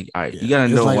 bro. Like, all right, you gotta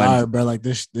know like, when. All right, bro. Like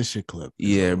this shit clip.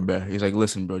 Yeah, bro. He's like,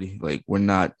 listen, Brody. Like, we're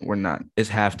not. It's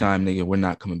halftime, nigga. We're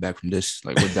not coming back from this.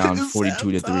 Like, we're down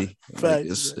 42-3. Like,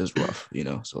 it's rough,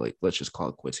 So like, let's just call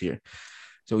it quits here.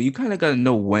 So you kind of gotta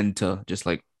know when to just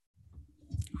like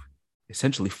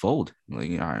essentially fold.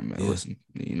 Like, all right, man. Listen,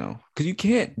 because you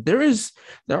can't. There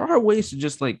are ways to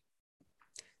just like.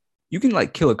 You can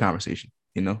like kill a conversation,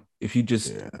 if you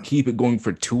just keep it going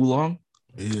for too long,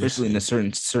 especially in a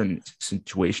certain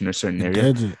situation or certain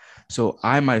area. So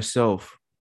I'm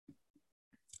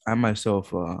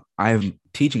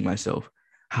teaching myself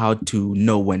how to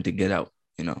know when to get out,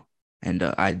 and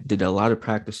I did a lot of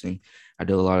practicing. I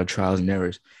did a lot of trials and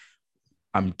errors.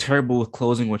 I'm terrible with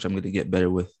closing, which I'm going to get better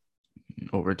with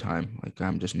over time. Like,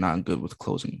 I'm just not good with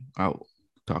closing out,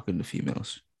 talking to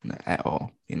females at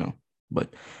all,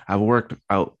 But I've worked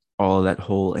out all of that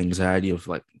whole anxiety of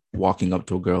like walking up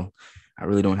to a girl. I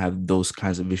really don't have those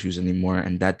kinds of issues anymore.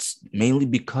 And that's mainly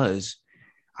because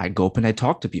I go up and I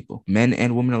talk to people, men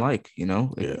and women alike,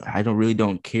 I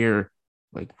don't care,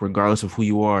 like, regardless of who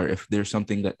you are, if there's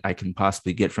something that I can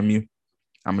possibly get from you,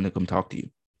 I'm going to come talk to you.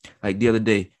 Like the other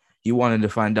day, you wanted to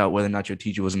find out whether or not your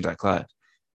teacher was in that class.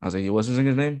 I was like, what's his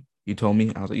name? You told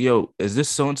me. I was like, yo, is this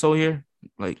so-and-so here?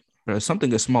 Like,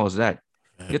 something as small as that.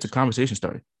 Get the conversation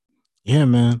started. Yeah,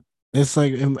 man. It's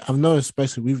like, I've noticed,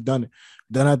 especially we've done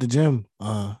at the gym.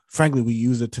 Frankly, we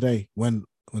used it today when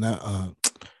that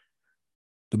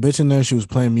the bitch in there, she was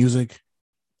playing music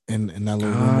in that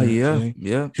little room.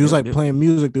 Yeah. She was playing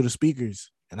music through the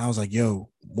speakers, and I was like, "Yo,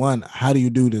 one, how do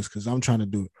you do this? Because I'm trying to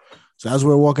do it." So as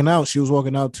we were walking out, she was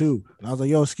walking out too, and I was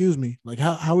like, "Yo, excuse me, like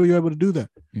how were you able to do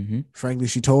that?" Mm-hmm. Frankly,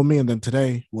 she told me, and then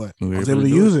today, I was able to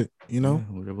use it. We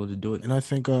were able to do it. And I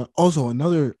think also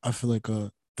another, I feel like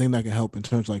a thing that can help in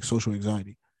terms of like social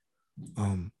anxiety.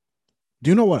 Do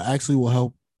you know what actually will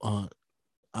help?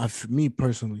 For me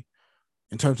personally,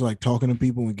 in terms of like talking to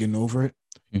people and getting over it.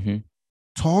 Mm-hmm.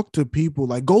 Talk to people,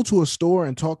 like go to a store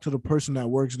and talk to the person that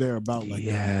works there about like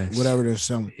whatever they're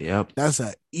selling. Yep. That's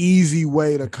an easy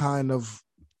way to kind of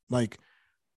like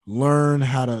learn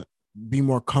how to be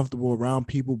more comfortable around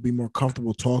people, be more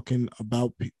comfortable talking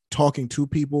to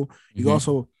people. You Mm-hmm.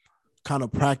 also kind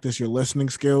of practice your listening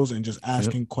skills and just Yep.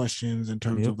 asking questions in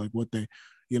terms Yep. of like what they,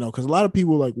 because a lot of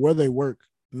people like where they work,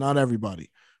 not everybody,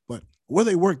 but where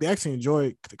they work, they actually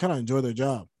kind of enjoy their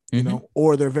job, Mm-hmm.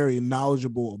 or they're very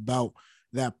knowledgeable about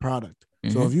that product. So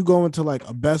Mm-hmm. if you go into like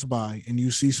a Best Buy and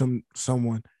you see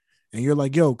someone and you're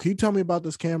like, yo, can you tell me about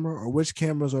this camera or which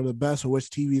cameras are the best or which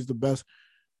TV is the best?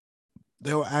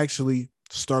 They'll actually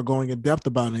start going in depth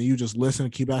about it and you just listen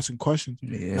and keep asking questions.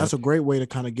 And Yeah. that's a great way to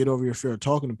kind of get over your fear of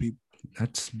talking to people.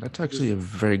 That's actually a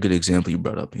very good example you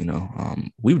brought up.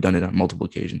 We've done it on multiple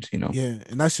occasions. Yeah.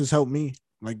 And that's just helped me.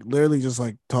 Like literally just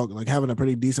like talk, like having a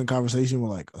pretty decent conversation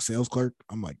with like a sales clerk.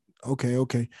 I'm like, okay. That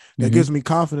Mm-hmm. gives me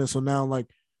confidence. So now like,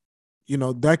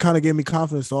 that kind of gave me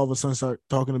confidence to all of a sudden start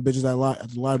talking to bitches at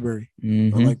the library or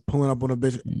Mm-hmm. like pulling up on a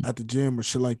bitch at the gym or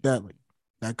shit like that. Like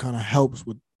that kind of helps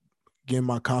with getting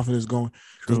my confidence going.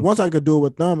 Because True. once I could do it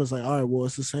with them, it's like, all right, well,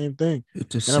 it's the same thing.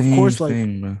 It's the And of same course, like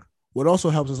thing, man. what also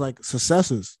helps is like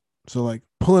successes. So like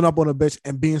pulling up on a bitch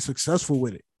and being successful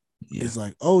with it. Yeah. It's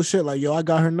like, oh shit, like yo, I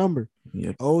got her number.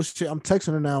 Yep. Oh shit, I'm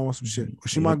texting her now on some shit. Or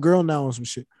she Yep. my girl now on some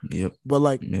shit. Yep. But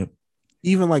like Yep.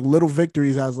 even like little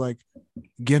victories as like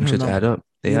getting her Just number. add up.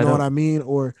 They You add know what up. I mean?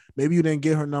 Or maybe you didn't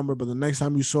get her number, but the next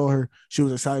time you saw her, she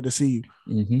was excited to see you.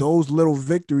 Mm-hmm. Those little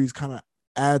victories kind of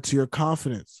add to your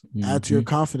confidence,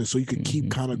 so you could keep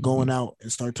kind of going out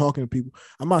and start talking to people.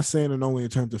 I'm not saying it only in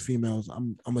terms of females.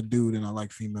 I'm a dude and I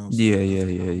like females.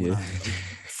 Yeah.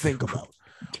 Think about.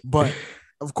 But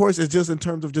of course, it's just in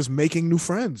terms of just making new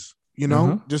friends,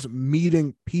 just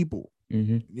meeting people.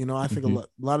 Mm-hmm. I think a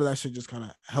lot of that shit just kind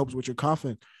of helps with your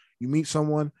confidence. You meet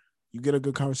someone, you get a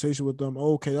good conversation with them.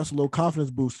 Oh, okay, that's a little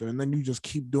confidence booster. And then you just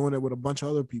keep doing it with a bunch of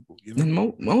other people.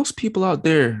 And most people out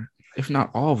there, if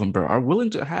not all of them, bro, are willing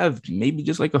to have maybe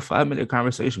just like a 5-minute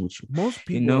conversation with you. Most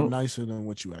people are nicer than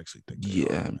what you actually think.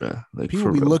 Yeah, bro. Like people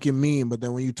for be real. looking mean, but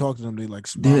then when you talk to them, they like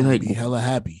smile, They're like be hella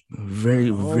happy. Very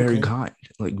okay. kind,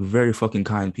 like very fucking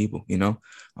kind people.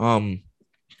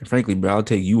 Frankly, bro, I'll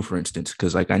take you for instance,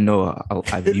 because like I know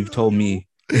you've told me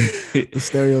the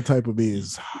stereotype of me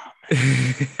is.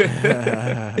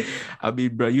 I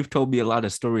mean, bro, you've told me a lot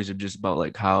of stories of just about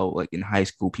like how like in high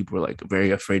school people were like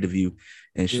very afraid of you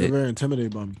and shit. They're very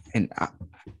intimidated by me. And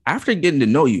after getting to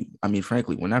know you, I mean,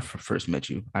 frankly, when I first met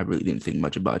you, I really didn't think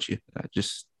much about you.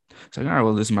 It's like, all right,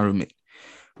 well, this is my roommate.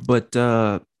 But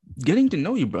getting to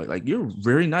know you, bro, like you're a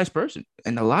very nice person,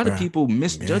 and a lot of people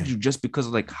misjudge you just because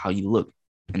of like how you look,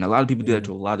 and a lot of people do that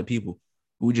to a lot of people.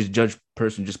 We just judge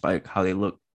person just by how they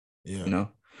look. Yeah,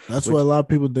 that's why a lot of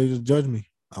people they just judge me.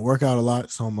 I work out a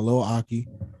lot, so I'm a little aki,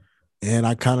 and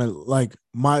I kind of like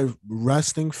my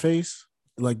resting face,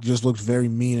 like just looks very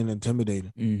mean and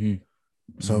intimidating. Mm-hmm.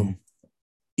 So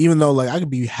even though like I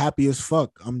could be happy as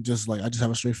fuck, I'm just like I just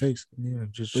have a straight face. Yeah,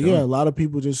 just but a lot of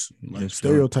people just like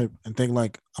stereotype and think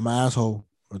like I'm an asshole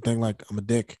or think like I'm a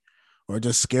dick or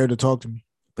just scared to talk to me.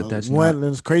 But that's and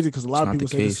it's crazy because a lot of people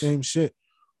say the same shit.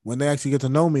 When they actually get to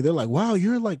know me, they're like, "Wow,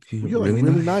 you're like really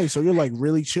nice, or you're like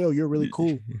really chill, you're really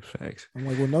cool." Facts. I'm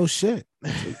like, "Well, no shit."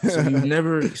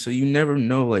 so you never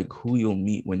know like who you'll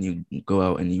meet when you go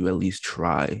out and you at least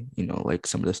try, like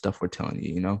some of the stuff we're telling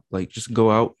you, like just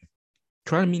go out,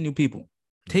 try to meet new people.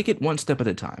 Take it one step at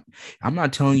a time. I'm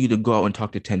not telling you to go out and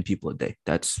talk to 10 people a day.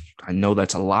 I know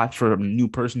that's a lot for a new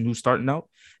person who's starting out,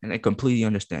 and I completely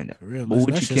understand that. Real, but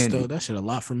what you can do, that shit a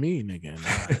lot for me, nigga.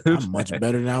 I'm much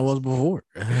better than I was before.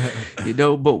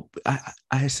 But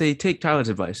I say take Tyler's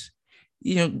advice.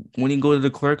 When you go to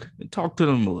the clerk, talk to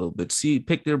them a little bit.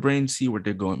 Pick their brain, see what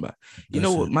they're going by.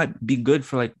 What might be good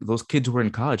for like those kids who are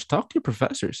in college? Talk to your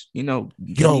professors.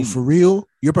 For real,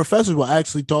 your professors will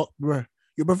actually talk, bro.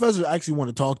 Your professors actually want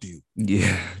to talk to you.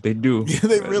 Yeah, they do. Yeah,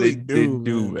 they really do. They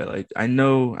do, bro. Like I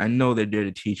know they're there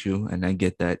to teach you, and I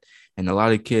get that. And a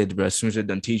lot of kids, bro, as soon as they're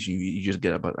done teaching you, you just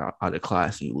get up out of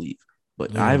class and you leave.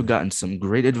 But I've gotten some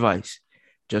great advice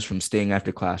just from staying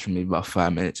after class for maybe about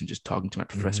 5 minutes and just talking to my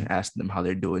professor, asking them how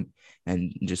they're doing,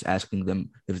 and just asking them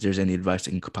if there's any advice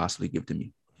they can possibly give to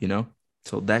me.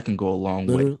 So that can go a long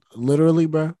way. Literally,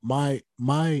 bro. My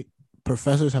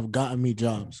professors have gotten me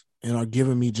jobs and are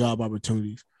giving me job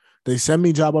opportunities. They send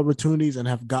me job opportunities and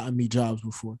have gotten me jobs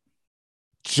before.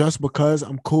 Just because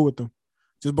I'm cool with them.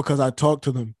 Just because I talk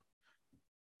to them.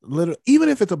 Literally, even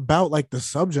if it's about like the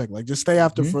subject, like just stay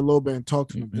after for a little bit and talk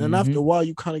to them. And then after a while,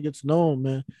 you kind of get to know them,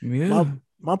 man. Yeah.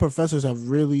 My professors have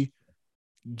really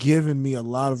given me a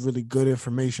lot of really good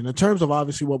information in terms of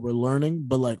obviously what we're learning,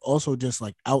 but like also just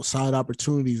like outside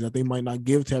opportunities that they might not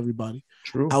give to everybody.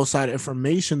 True. Outside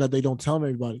information that they don't tell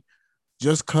everybody.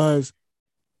 Just because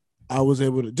I was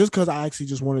able to, just because I actually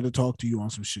just wanted to talk to you on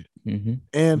some shit. Mm-hmm.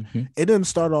 And Mm-hmm. it didn't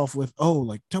start off with, oh,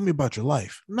 like, tell me about your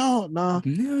life. No, nah.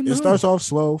 Yeah, It starts no. off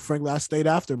slow. Frankly, I stayed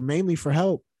after mainly for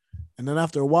help. And then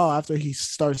after a while, after he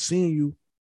starts seeing you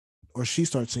or she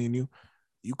starts seeing you,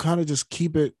 you kind of just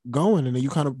keep it going, and then you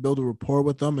kind of build a rapport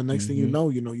with them, and next thing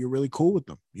Mm-hmm. you know, you're really cool with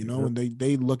them, Yep. and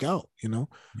they look out, because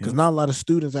Yep. not a lot of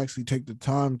students actually take the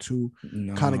time to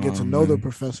kind of get No, to know their man.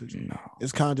 professors. No.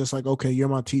 It's kind of just like, okay, you're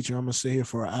my teacher, I'm gonna sit here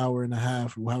for an hour and a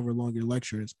half or however long your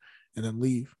lecture is, and then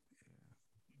leave.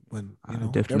 When I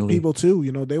they're definitely. people too,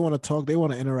 they want to talk, they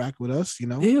want to interact with us.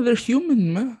 Yeah, they're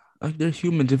human, man. Like they're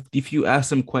humans. If you ask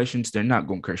them questions, they're not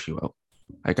gonna curse you out.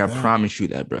 Like I Fact. promise you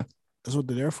that, bro. That's what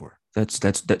they're there for. That's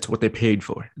what they're paid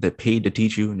for. They're paid to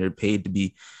teach you, and they're paid to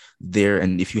be there.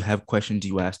 And if you have questions,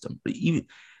 you ask them. But even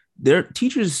their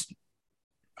teachers,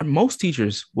 most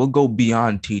teachers will go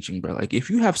beyond teaching, bro. Like if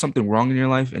you have something wrong in your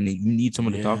life and you need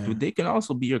someone to talk to, Yeah, they can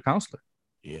also be your counselor.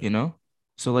 yeah, You know,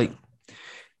 so yeah. like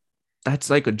that's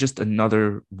like just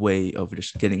another way of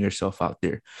just getting yourself out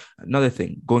there. Another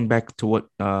thing, going back to what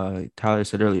Tyler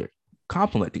said earlier,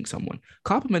 complimenting someone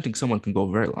can go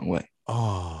a very long way.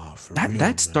 Oh, for That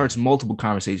real, starts man. multiple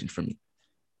conversations for me.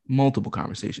 Multiple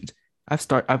conversations.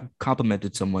 I've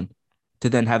complimented someone to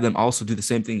then have them also do the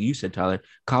same thing you said, Tyler,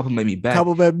 compliment me back,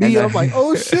 Compliment and me, and then I'm like,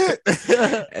 oh shit,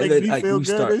 and make then me like feel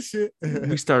good and shit.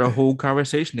 we start a whole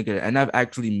conversation together, and I've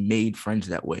actually made friends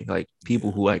that way, like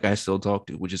people Yeah, who like I still talk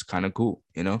to, which is kind of cool,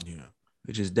 yeah.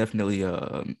 which is definitely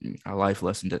a life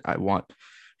lesson that I want,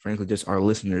 frankly, just our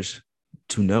listeners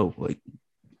to know. Like,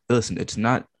 listen, it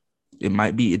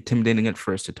might be intimidating at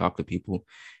first to talk to people.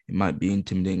 It might be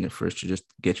intimidating at first to just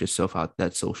get yourself out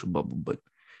that social bubble. But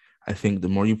I think the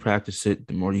more you practice it,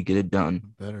 the more you get it done,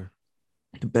 Better.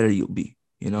 the better you'll be.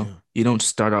 Yeah. You don't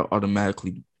start out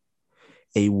automatically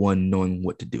A1 knowing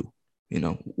what to do,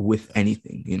 with Facts.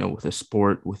 anything, with a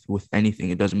sport, with anything,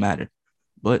 it doesn't matter.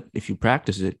 But if you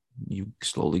practice it, you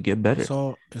slowly get better.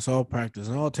 It's all practice.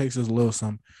 And all it takes is a little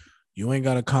something. You ain't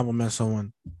gotta compliment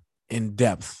someone in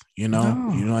depth,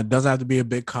 No. it doesn't have to be a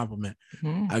big compliment.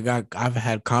 No. I've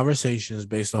had conversations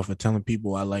based off of telling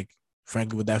people I like,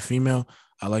 frankly, with that female,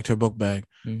 I liked her book bag.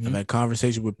 I've Mm-hmm. had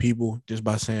conversations with people just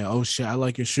by saying, oh shit, I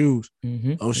like your shoes.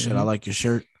 Mm-hmm. Oh shit, I Mm-hmm. like your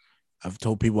shirt. I've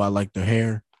told people I like their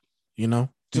hair, just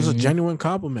a Mm-hmm. genuine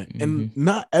compliment. And Mm-hmm.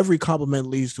 not every compliment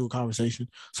leads to a conversation.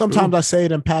 True. Sometimes I say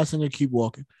it in passing and keep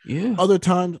walking. Yeah. Other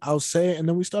times I'll say it and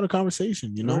then we start a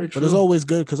conversation, Very But it's true. always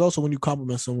good because also when you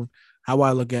compliment someone, how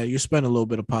I look at it, you spend a little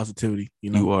bit of positivity,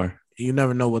 You are. You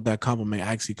never know what that compliment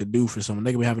actually could do for someone.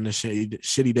 They could be having a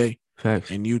shitty day, Facts.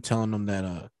 and you telling them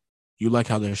that you like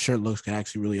how their shirt looks can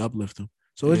actually really uplift them.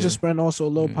 So it's Yeah. just spreading also a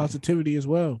little Yeah. positivity as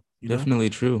well. Definitely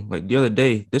true. Like the other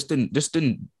day, this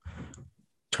didn't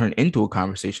turn into a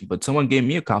conversation, but someone gave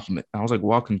me a compliment. I was like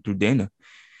walking through Dana,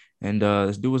 and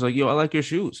this dude was like, "Yo, I like your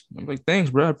shoes." I'm like, "Thanks,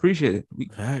 bro. I appreciate it." We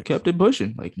Facts. kept it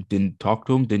pushing. Like, didn't talk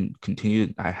to him, didn't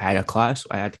continue. I had a class, so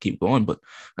I had to keep going. But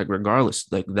like, regardless,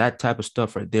 like that type of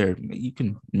stuff right there, you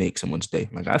can make someone's day.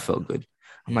 Like, I felt good.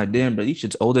 I'm Yeah. like, damn, bro, these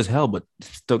shit's old as hell, but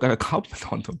still got a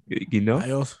compliment on them. You know?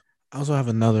 I also have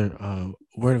another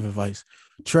word of advice.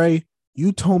 Trey,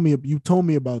 you told me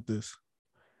about this,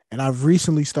 and I've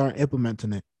recently started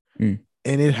implementing it, Mm.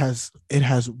 and it has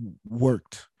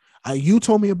worked. You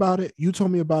told me about it. You told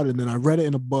me about it, and then I read it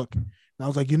in a book, and I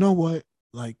was like, you know what?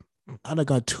 Like, I done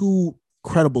got two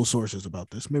credible sources about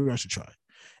this. Maybe I should try it.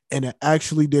 And it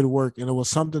actually did work, and it was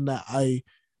something that I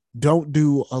don't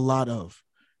do a lot of.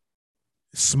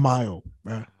 Smile,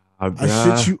 bro. I shit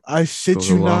Bruh, you. I shit goes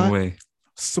a you long not. way.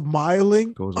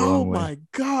 Smiling. Goes a Oh long way. my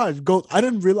god, go! I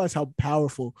didn't realize how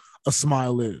powerful a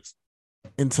smile is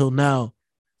until now.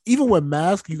 Even with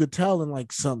mask, you could tell in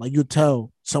like some, like you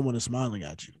tell someone is smiling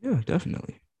at you. Yeah,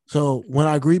 definitely. So when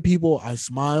I greet people, I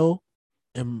smile,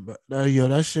 and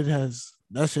that shit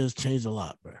has changed a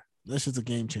lot, bro. That shit's a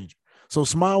game changer. So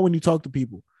smile when you talk to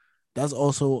people. That's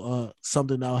also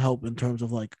something that'll help in terms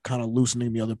of like kind of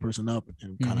loosening the other person up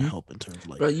and kind of Mm-hmm. help in terms of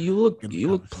like But you look getting the you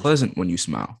look conversation pleasant going. when you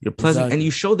smile. You're pleasant, and Exactly.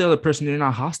 you show the other person you're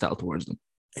not hostile towards them.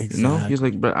 He's Exactly.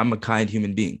 like, but I'm a kind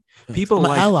human being. Facts. People I'm an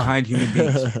like ally. kind human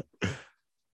beings.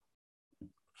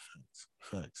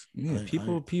 Facts. Yeah, I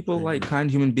people agree. like kind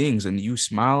human beings, and you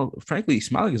smile. Frankly,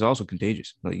 smiling is also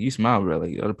contagious. Like you smile, bro,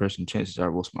 like the other person, chances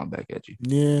are will smile back at you,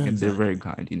 Yeah, and they're very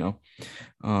exactly. kind.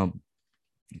 Um,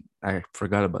 I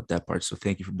forgot about that part, so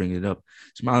thank you for bringing it up.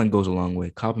 Smiling goes a long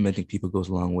way. Complimenting people goes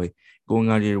a long way. Going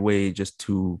out of your way just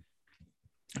to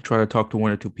try to talk to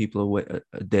one or two people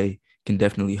a day can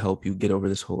definitely help you get over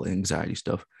this whole anxiety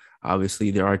stuff.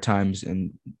 Obviously, there are times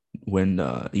and when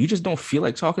you just don't feel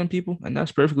like talking to people, and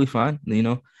that's perfectly fine.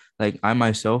 Like I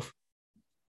myself,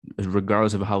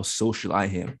 regardless of how social I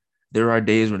am. There are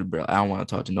days when, bro, I don't want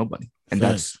to talk to nobody, and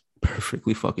Facts. that's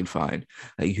perfectly fucking fine.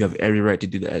 Like you have every right to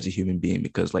do that as a human being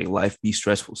because like life be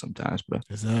stressful sometimes, bro.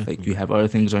 Like you Exactly. have other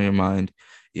things on your mind,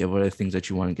 you have other things that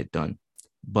you want to get done,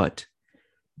 but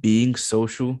being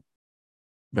social,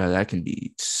 bro, that can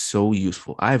be so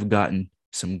useful. I've gotten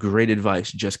some great advice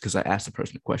just because I asked the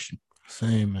person a question.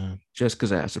 Same, man. Just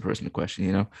because I asked the person a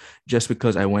question, just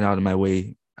because I went out of my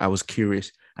way, I was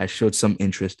curious, I showed some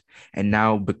interest. And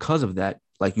now, because of that,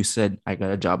 like you said, I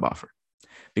got a job offer.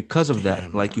 Because of Yeah,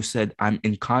 that, like man. you said, I'm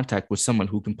in contact with someone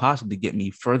who can possibly get me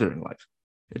further in life.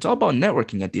 It's all about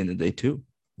networking at the end of the day, too.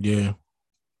 Yeah,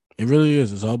 it really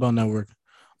is. It's all about networking.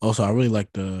 Also, I really like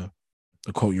the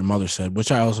quote your mother said,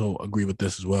 which I also agree with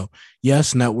this as well.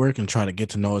 Yes, network and try to get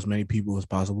to know as many people as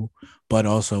possible, but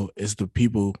also it's the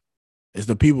people, it's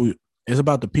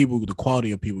about the people, the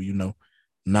quality of people you know,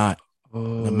 not the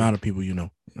Oh, amount of people you know.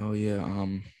 oh yeah.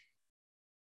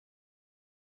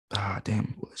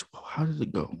 Damn. How did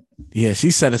it go? Yeah,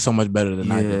 she said it so much better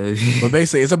than I did. Yeah. But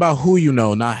basically, it's about who you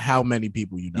know, not how many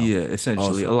people you know. Yeah,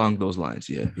 essentially Also, along those lines.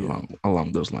 Yeah, yeah.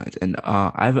 along those lines. And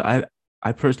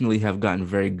I personally have gotten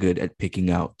very good at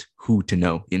picking out who to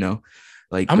know.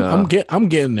 Like I'm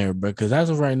getting there, bro. Because as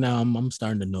of right now, I'm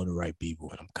starting to know the right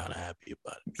people, and I'm kind of happy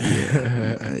about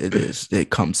yeah, it. it is. It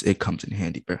comes in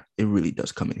handy, bro. It really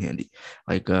does come in handy.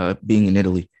 Like being in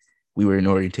Italy, we were in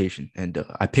orientation, and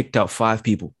I picked out 5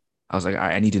 people. I was like, all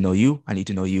right, I need to know you. I need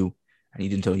to know you. I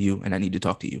need to know you, and I need to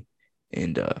talk to you.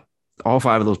 And all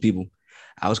 5 of those people,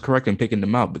 I was correct in picking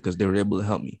them out because they were able to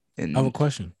help me. I have a And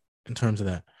question in terms of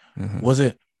that. uh Was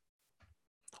it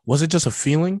was it just a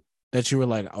feeling that you were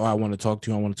like, oh, I want to talk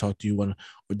to you, I want to talk to you, or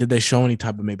did they show any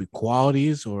type of maybe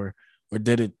qualities, or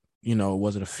did it,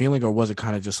 was it a feeling, or was it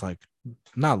kind of just like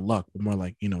not luck, but more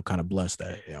like kind of blessed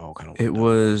that it all kind of it worked out?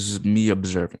 was me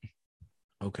observing.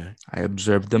 Okay. I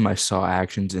observed them. I saw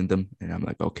actions in them, and I'm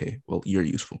like, okay, well, you're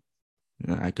useful.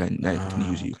 I can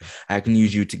use you. Okay. I can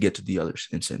use you to get to the others,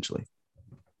 essentially.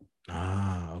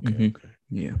 Okay. Hmm. Okay.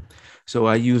 Yeah. So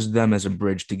I used them as a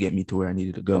bridge to get me to where I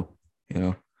needed to go. You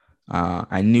know,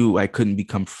 I knew I couldn't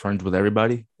become friends with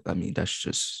everybody. I mean, that's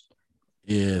just,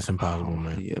 Yeah, it's impossible, oh,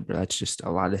 man. yeah, but that's just a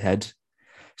lot of heads.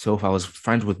 So if I was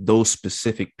friends with those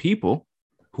specific people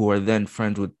who are then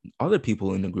friends with other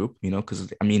people in the group,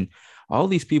 because I mean, all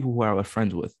these people who I was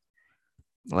friends with,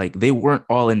 like they weren't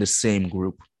all in the same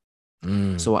group.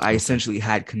 So I Okay. essentially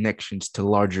had connections to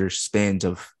larger spans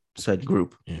of said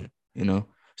group, Yeah. you know?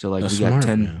 So like That's we got smart,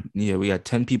 10, man. yeah, we got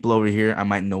 10 people over here. I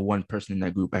might know one person in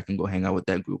that group. I can go hang out with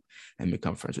that group and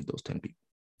become friends with those 10 people.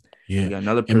 We Yeah. got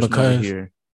another And person over because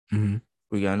here. mhm,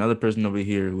 We got another person over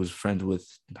here who's friends with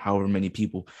however many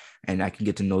people, and I can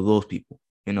get to know those people.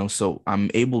 So I'm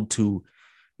able to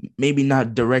maybe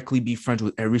not directly be friends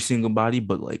with every single body,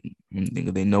 but like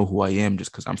they know who I am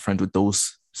just because I'm friends with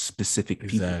those specific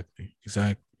people. exactly.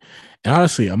 Exactly. And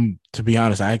honestly, I'm to be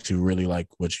honest, I actually really like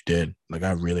what you did. Like,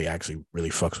 I really actually really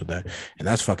fucks with that, and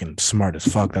that's fucking smart as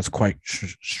fuck. That's quite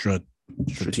Strategic.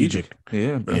 strategic.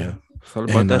 Yeah, bro. Yeah, Thought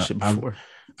about and that shit I before.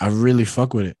 I really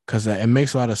fuck with it because it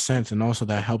makes a lot of sense, and also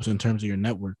that helps in terms of your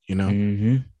network.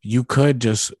 Mm-hmm. You could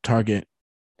just target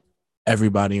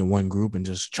everybody in one group and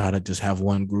just try to just have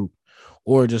one group,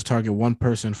 or just target one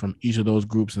person from each of those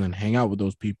groups and then hang out with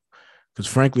those people. Because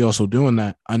frankly, also doing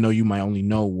that, I know you might only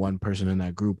know one person in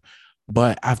that group,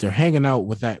 but after hanging out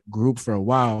with that group for a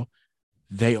while,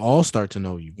 they all start to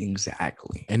know you.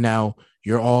 Exactly. And now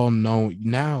you're all known.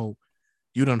 Now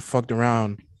you done fucked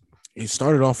around. It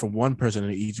started off from one person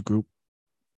in each group.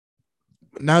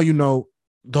 Now you know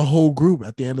the whole group.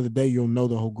 At the end of the day, you'll know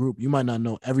the whole group. You might not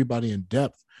know everybody in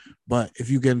depth, but if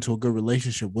you get into a good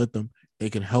relationship with them, they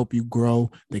can help you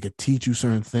grow. They could teach you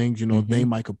certain things. They Mm-hmm.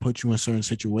 might could put you in certain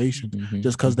situations Mm-hmm.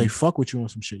 just because they Mm-hmm. fuck with you on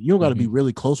some shit. You don't got to be Mm-hmm.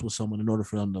 really close with someone in order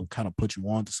for them to kind of put you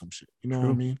on to some shit. You know what I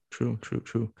True. mean? True. True.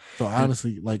 True. So And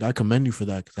honestly, like, I commend you for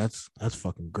that because that's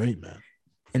fucking great, man.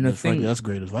 and the Frankly, thing that's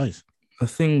great advice. the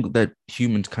thing that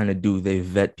humans kind of do, they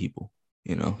vet people.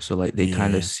 So like they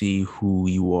kind of Yeah, see who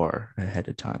you are ahead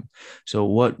of time. So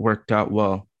what worked out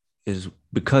well is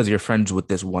because you're friends with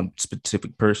this one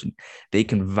specific person, they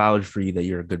can vouch for you that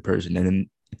you're a good person. And then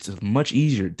it's much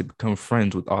easier to become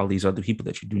friends with all these other people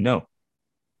that you do know,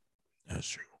 that's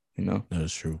true. you know?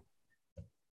 That's true.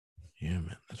 Yeah,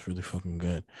 man, that's really fucking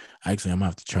good. Actually, I'm gonna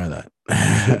have to try that.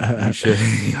 You should. You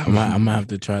should. I'm gonna have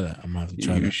to try that. I'm gonna have to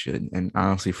try You that. should. And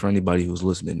honestly, for anybody who's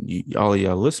listening, all of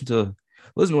y'all listen to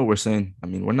what we're saying. I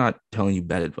mean, we're not telling you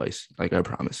bad advice. Like I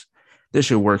promise, this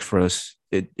shit works for us.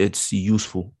 It's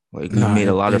useful. Like we've Nah, made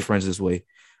a it lot of it, friends this way. it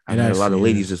I've met a lot of actually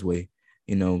ladies is. this way.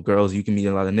 girls, you can meet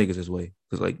a lot of niggas this way.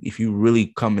 Because like, if you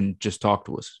really come and just talk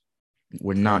to us,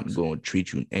 we're not Facts. going to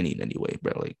treat you in any way,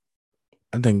 bro. Like,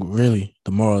 I think really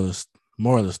the moral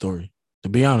of the story. To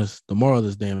be honest, the moral of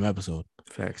this damn episode.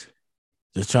 facts.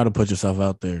 Just try to put yourself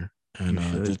out there and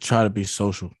You should. just try to be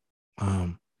social.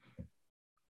 Um,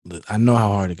 I know how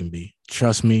hard it can be.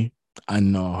 Trust me, I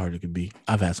know how hard it can be.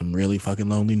 I've had some really fucking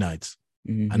lonely nights.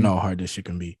 I know how hard this shit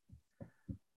can be.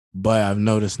 But I've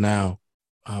noticed now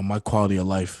my quality of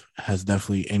life has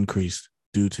definitely increased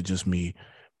due to just me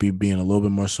being a little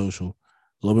bit more social,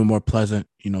 a little bit more pleasant,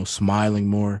 smiling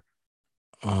more,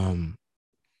 and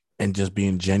just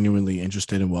being genuinely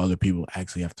interested in what other people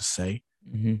actually have to say.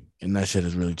 And that shit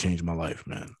has really changed my life,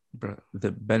 man. Bro,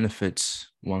 the benefits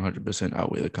 100%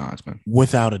 outweigh the cons, man.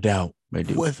 Without a doubt. They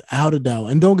do. Without a doubt.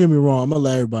 And don't get me wrong, I'm going to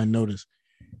let everybody notice.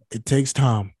 It takes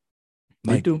time.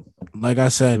 They do. Like I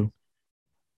said,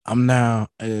 I'm now,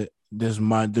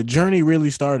 the journey really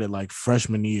started like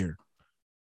freshman year.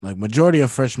 Like majority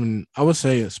of freshmen, I would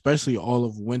say, especially all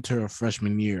of winter of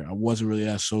freshman year, I wasn't really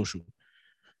that social.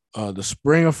 The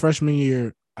spring of freshman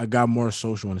year, I got more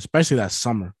social, and especially that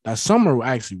summer. That summer,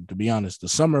 actually, to be honest, the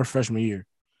summer of freshman year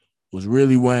was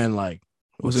really when, like,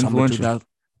 It was summer influential.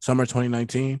 summer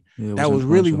 2019. Yeah, That was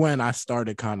really influential. when I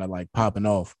started kind of like popping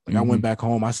off. Like I went back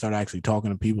home, I started actually talking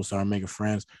to people, started making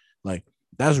friends. Like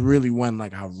that's really when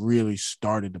like I really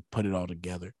started to put it all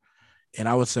together. And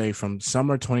I would say from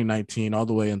summer 2019 all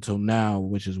the way until now,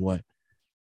 which is what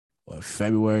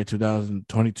February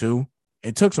 2022,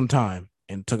 it took some time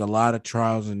and took a lot of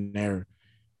trials and error.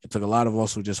 It took a lot of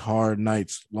also just hard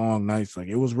nights, long nights. Like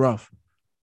it was rough.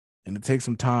 And it takes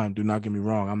some time. Do not get me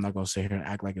wrong. I'm not going to sit here and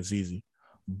act like it's easy,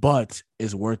 but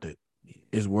it's worth it.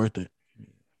 It's worth it.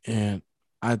 And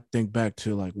I think back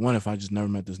to like, one, if I just never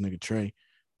met this nigga Trey,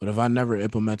 but if I never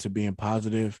implemented being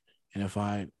positive, and if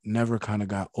I never kind of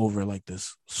got over like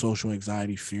this social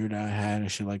anxiety fear that I had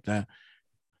and shit like that,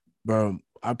 bro,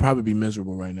 I'd probably be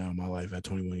miserable right now in my life at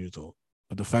 21 years old.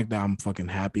 But the fact that I'm fucking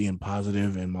happy and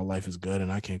positive and my life is good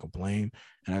and I can't complain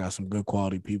and I got some good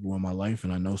quality people in my life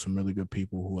and I know some really good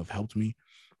people who have helped me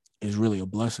is really a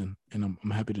blessing, and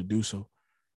I'm happy to do so.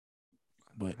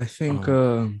 But I think,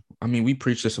 I mean, we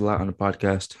preach this a lot on the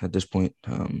podcast at this point,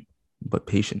 but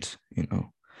patience,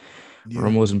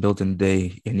 Rome wasn't built in a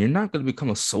day, and you're not going to become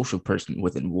a social person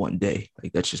within one day.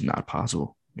 Like, that's just not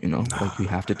possible, Like, you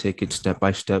have to take it step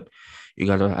by step. You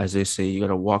got to, as they say, you got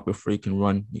to walk before you can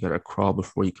run. You got to crawl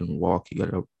before you can walk. You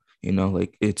got to,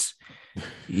 like,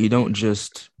 you don't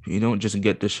just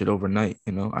get this shit overnight.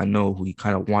 I know we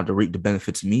kind of want to reap the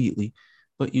benefits immediately,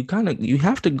 but you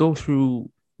have to go through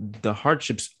the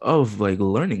hardships of like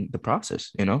learning the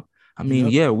process. I mean,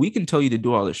 Yep. yeah, we can tell you to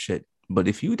do all this shit, but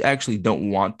if you actually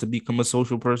don't want to become a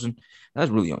social person,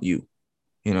 that's really on you.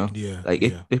 Yeah. Like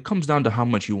Yeah. it comes down to how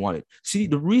much you want it. See,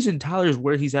 the reason Tyler is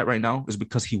where he's at right now is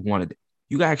because he wanted it.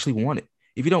 You actually want it.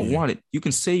 If you don't Yeah. want it, you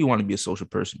can say you want to be a social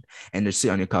person and just sit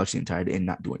on your couch the entire day and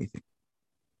not do anything.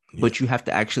 Yeah. But you have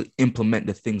to actually implement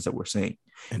the things that we're saying.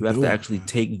 And you have do to it, actually man.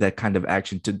 take that kind of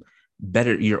action to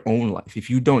better your own life. If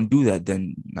you don't do that,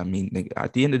 then I mean,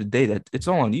 at the end of the day, that it's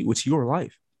all on you. It's your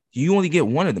life. You only get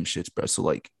one of them shits, bro. So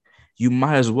like, you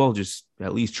might as well just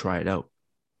at least try it out.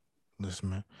 Listen,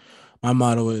 man. My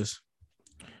motto is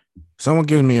someone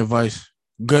gives me advice,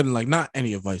 good and like not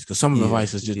any advice, because some of the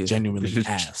advice is just genuinely It's just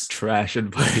ass. trash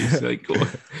advice. Like,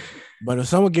 but if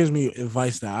someone gives me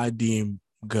advice that I deem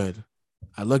good,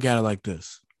 I look at it like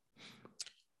this.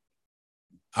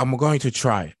 I'm going to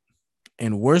try it.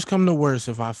 And worst come to worst,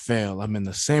 if I fail, I'm in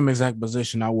the same exact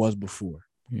position I was before.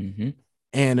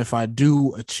 And if I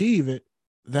do achieve it,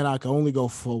 then I can only go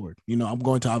forward. I'm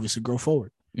going to obviously grow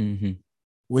forward,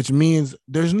 which means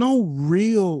there's no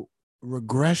real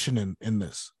regression in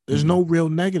this. There's no real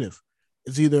negative.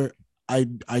 It's either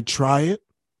I try it,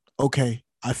 okay,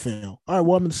 I fail. All right,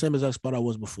 well, I'm in the same exact spot I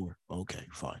was before. Okay,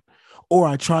 fine. Or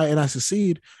I try and I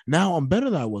succeed. Now I'm better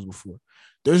than I was before.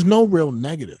 There's no real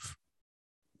negative.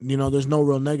 There's no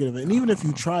real negative. And even if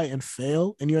you try and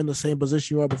fail and you're in the same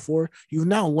position you are before, you've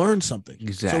now learned something.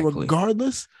 Exactly. So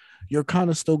regardless, you're kind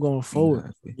of still going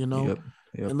forward, Yep.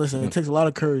 And listen, it takes a lot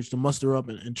of courage to muster up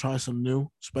and try something new,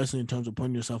 especially in terms of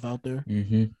putting yourself out there.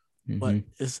 But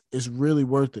it's really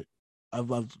worth it.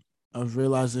 I've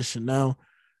realized this shit now.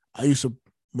 I used to,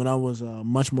 when I was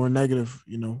much more negative,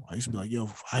 I used to be like, yo,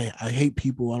 I hate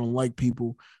people. I don't like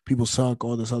people. People suck,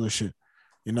 all this other shit.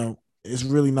 It's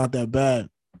really not that bad.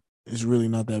 It's really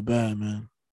not that bad, man.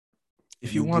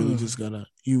 If you want really just gotta,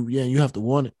 you have to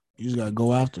want it. You just gotta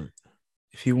go after it.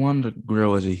 If you want to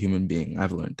grow as a human being,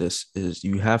 I've learned this, is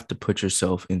you have to put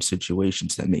yourself in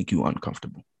situations that make you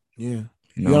uncomfortable. Yeah.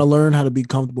 You You gotta know, learn how to be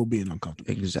comfortable being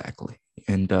uncomfortable. exactly.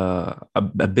 And a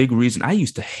big reason I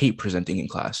used to hate presenting in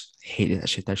class. Hated that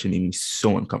shit. That shit made me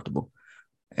so uncomfortable.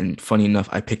 And funny enough,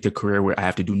 I picked a career where I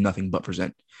have to do nothing but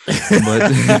present. But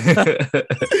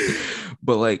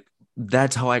but like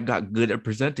that's how I got good at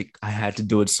presenting. I had to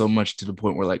do it so much to the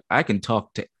point where like I can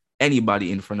talk to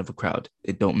anybody in front of a crowd.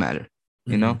 It don't matter.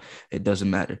 You know, Mhm. it doesn't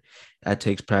matter. That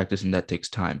takes practice and that takes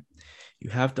time. You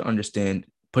have to understand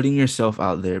putting yourself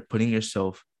out there, putting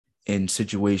yourself in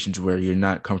situations where you're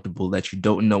not comfortable, that you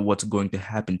don't know what's going to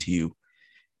happen to you.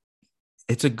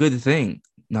 It's a good thing.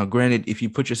 Now, granted, if you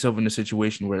put yourself in a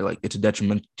situation where like it's a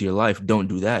detriment to your life, don't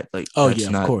do that. Like Oh yeah, that's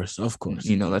of not, course, of course.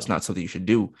 that's not something you should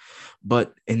do.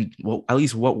 But in well, at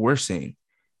least what we're saying,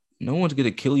 no one's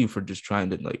gonna kill you for just trying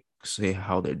to like say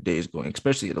how their day is going,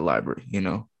 especially at the library.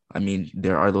 I mean,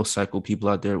 there are those psycho people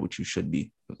out there which you should be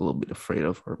a little bit afraid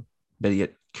of, or better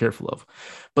yet, careful of.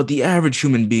 But the average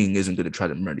human being isn't gonna try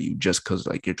to murder you just because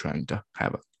like you're trying to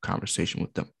have a conversation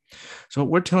with them. So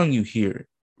what we're telling you here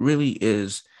really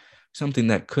is something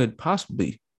that could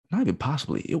possibly, not even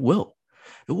possibly, it will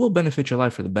benefit your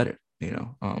life for the better. Yeah.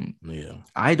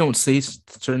 I don't say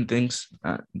certain things.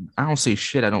 I don't say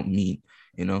shit I don't mean.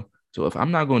 So if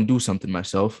I'm not going to do something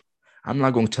myself, I'm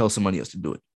not going to tell somebody else to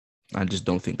do it. I just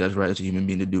don't think that's right as a human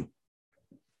being to do.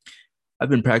 I've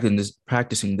been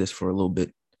practicing this for a little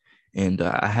bit, and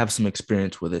I have some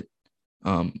experience with it,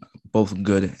 um, both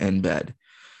good and bad.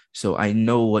 So I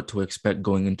know what to expect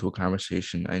going into a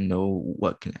conversation. I know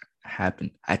what can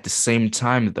happen. At the same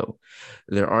time, though,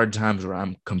 there are times where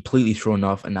I'm completely thrown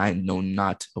off and I know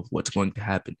not of what's going to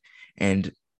happen.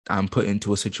 And I'm put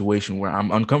into a situation where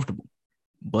I'm uncomfortable.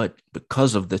 But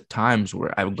because of the times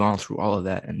where I've gone through all of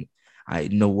that and I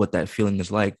know what that feeling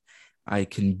is like, I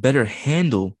can better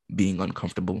handle being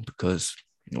uncomfortable because,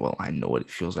 well, I know what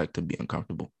it feels like to be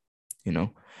uncomfortable. You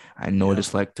know, I know what Yeah.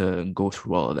 it's like to go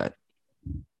through all of that.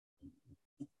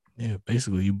 Yeah.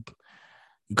 Basically, you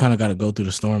kind of got to go through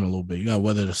the storm a little bit. You got to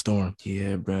weather the storm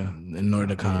Yeah, bro. in order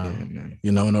to kind Yeah, of, man.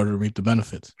 in order to reap the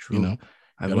benefits. True. You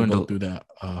I've got to learned go a through that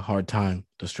hard time,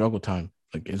 the struggle time.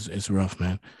 Like it's rough,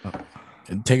 man. uh,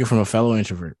 And take it from a fellow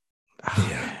introvert. Oh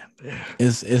yeah, man, yeah.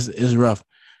 it's rough.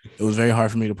 It was very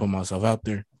hard for me to put myself out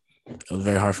there. It was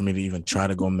very hard for me to even try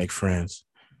to go make friends.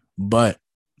 But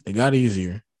it got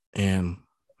easier, and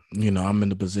I'm in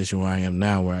the position where I am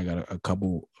now, where I got a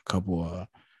couple.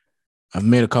 I've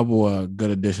made a couple good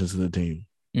additions to the team.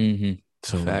 Mm-hmm.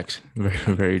 So Facts. Very,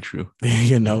 very true.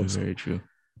 So Very true.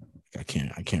 I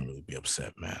can't really be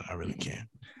upset, man. I really can't.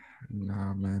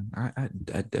 Nah, man.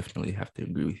 I definitely have to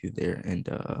agree with you there. And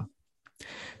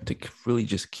to really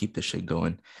just keep the shit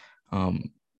going.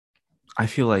 Um, I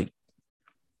feel like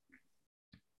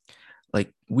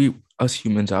we us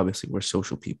humans obviously we're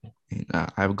social people, and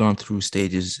I've gone through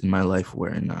stages in my life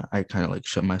where I kind of like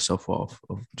shut myself off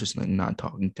of just like not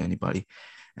talking to anybody,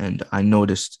 and I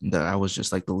noticed that I was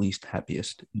just like the least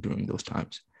happiest during those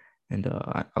times. And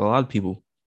a lot of people,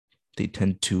 they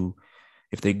tend to,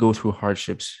 if they go through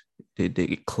hardships, they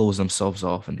close themselves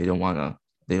off and they don't want to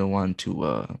they don't want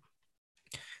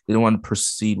to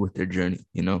proceed with their journey.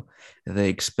 They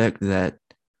expect that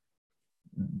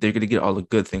they're going to get all the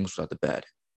good things without the bad,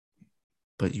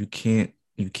 but you can't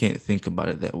think about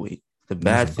it that way. The That's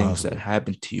bad things that impossible.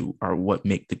 happen to you are what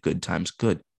make the good times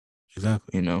good.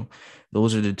 Exactly.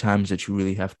 Those are the times that you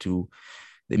really have to,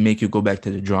 they make you go back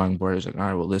to the drawing board. It's like, all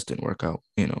right, well, this didn't work out.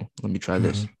 Let me try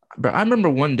this. Mm-hmm. But I remember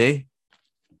one day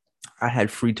I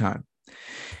had free time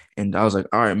and I was like,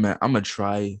 all right, man, I'm gonna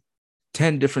try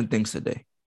 10 different things today.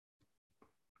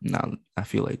 Now I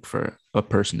feel like for a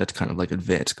person that's kind of like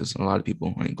advanced, because a lot of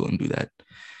people ain't going to do that.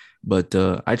 But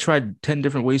I tried 10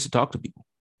 different ways to talk to people,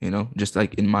 just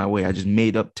like in my way. I just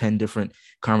made up 10 different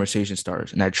conversation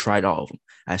starters and I tried all of them.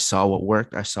 I saw what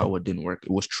worked. I saw what didn't work.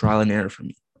 It was trial and error for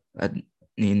me.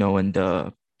 And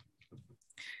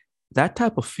that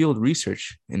type of field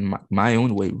research in my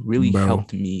own way really Bro,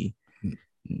 helped me that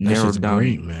narrow shit's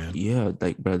great, down. man. Yeah,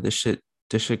 like, bro, this shit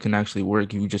can actually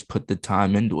work. You just put the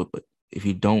time into it. But if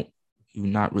you don't, you're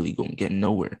not really going to get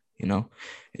nowhere.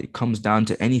 It comes down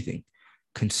to anything.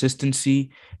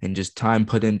 Consistency and just time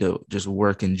put into just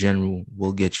work in general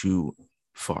will get you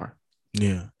far.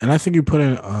 Yeah. And I think you put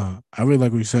in I really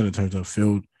like what you said in terms of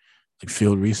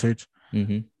field research.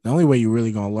 Mm-hmm. The only way you're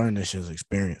really gonna learn this shit is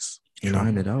experience.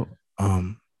 Trying it out.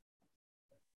 Um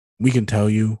we can tell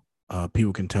you,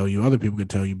 people can tell you, other people can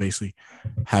tell you basically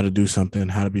how to do something,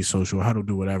 how to be social, how to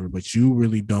do whatever, but you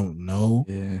really don't know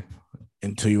Yeah.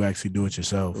 until you actually do it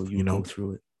yourself. Until you go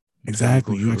through it. Until you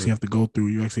Exactly. go You through actually it. have to go through.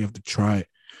 You actually have to try it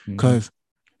Mm-hmm. because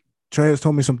Trey has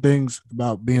told me some things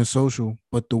about being social,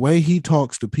 but the way he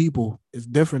talks to people is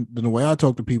different than the way I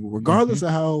talk to people. Regardless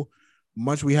of how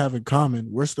much we have in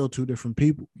common, we're still two different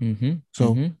people.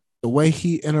 So the way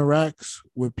he interacts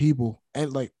with people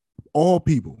and like all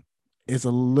people is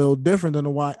a little different than the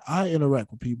way I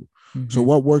interact with people. So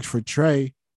what works for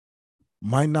Trey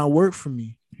might not work for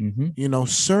me. You know,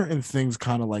 certain things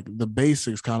kind of like the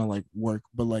basics kind of like work,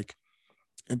 but like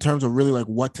in terms of really like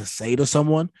what to say to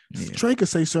someone, Trey could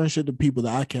say certain shit to people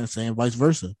that I can't say and vice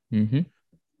versa.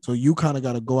 So you kind of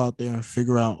got to go out there and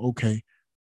figure out, okay,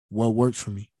 what works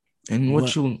for me and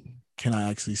what can I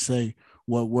actually say,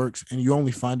 what works. And you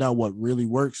only find out what really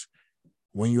works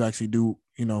when you actually do,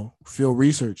 you know, field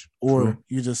research, or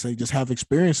you just say, just have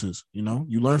experiences, you know,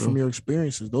 you learn from your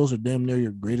experiences. Those are damn near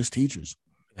your greatest teachers.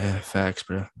 Yeah, facts,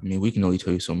 bro. I mean, we can only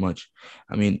tell you so much.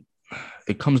 I mean,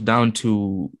 it comes down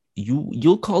to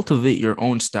you'll cultivate your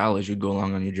own style as you go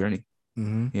along on your journey.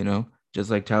 You know, just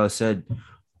like Tyler said,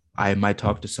 I might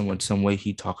talk to someone some way,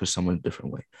 he talks to someone a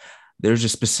different way. There's a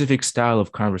specific style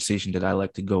of conversation that I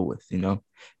like to go with, you know.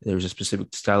 There's a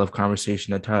specific style of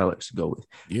conversation that Tyler likes to go with.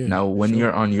 Now, when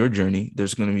you're on your journey,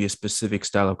 there's going to be a specific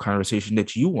style of conversation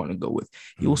that you want to go with.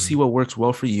 You'll see what works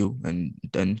well for you, and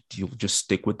then you'll just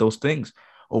stick with those things.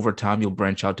 Over time, you'll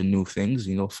branch out to new things,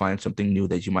 you know, find something new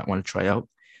that you might want to try out.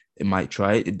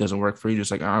 It doesn't work for you.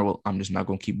 Just like, all right, well, I'm just not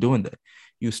going to keep doing that.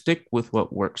 You stick with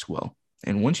what works well.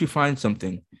 And once you find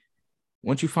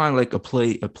like a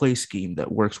play scheme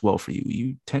that works well for you,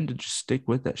 you tend to just stick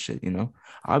with that shit, you know.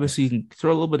 Obviously, you can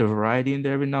throw a little bit of variety in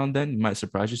there every now and then. You might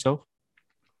surprise yourself.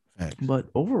 But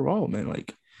overall, man,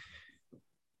 like,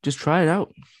 just try it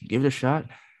out. Give it a shot.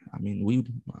 I mean,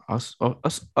 us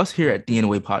here at the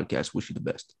NOA Podcast wish you the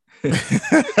best.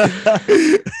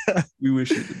 We wish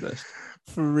you the best.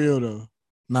 For real, though.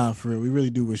 Nah, for real. We really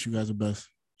do wish you guys the best.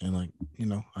 And like, you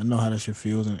know, I know how that shit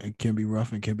feels, and it can be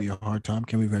rough, and can be a hard time,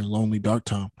 can be a very lonely, dark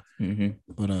time.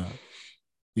 But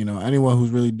you know, anyone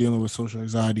who's really dealing with social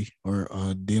anxiety or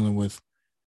dealing with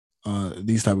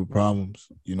these type of problems,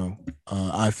 you know,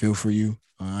 I feel for you.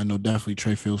 I know definitely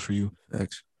Trey feels for you.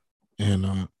 Thanks.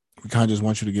 And we kind of just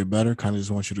want you to get better. Kind of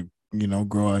just want you to, you know,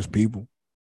 grow as people.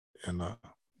 And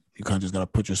you kind of just got to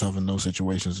put yourself in those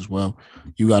situations as well.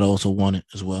 You got to also want it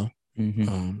as well.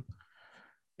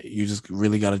 You just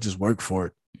really got to just work for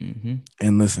it.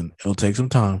 And listen, it'll take some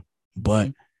time,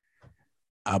 but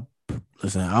I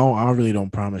really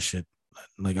don't promise shit.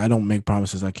 Like, I don't make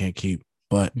promises I can't keep,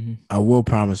 but I will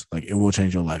promise, like, it will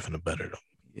change your life in a better though.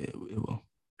 Yeah, it will.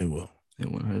 It will. It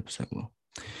 100% will.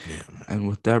 Yeah. And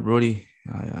with that, Brody,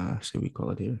 I say we call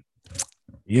it here.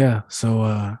 Yeah.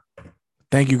 So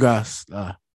thank you guys.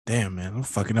 Damn, man, I'm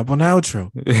fucking up on the outro.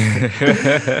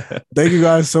 Thank you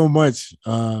guys so much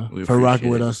for rocking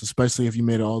with us, especially if you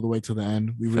made it all the way to the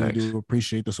end. We really do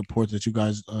appreciate the support that you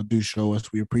guys do show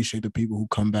us. We appreciate the people who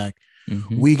come back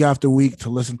week after week to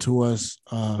listen to us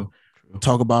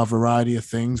talk about a variety of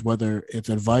things, whether it's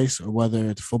advice or whether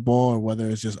it's football or whether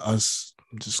it's just us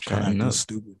just kind of acting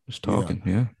stupid. Just talking,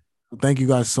 yeah. Thank you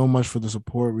guys so much for the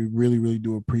support. We really, really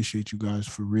do appreciate you guys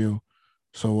for real.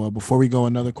 So before we go,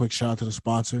 another quick shout out to the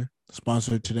sponsor. The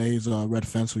sponsor today is Red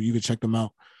Fence, so you can check them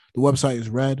out. The website is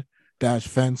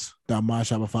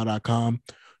red-fence.myshopify.com.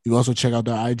 You can also check out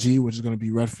their IG, which is going to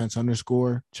be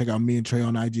redfence_. Check out me and Trey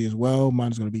on IG as well.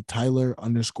 Mine is going to be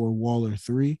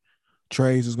Tyler_Waller3.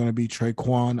 Trey's is going to be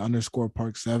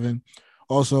Traquan_Park7.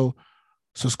 Also,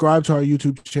 subscribe to our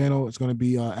YouTube channel. It's going to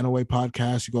be NOA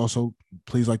Podcast. You can also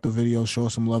please like the video, show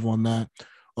us some love on that.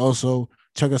 Also,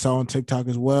 check us out on TikTok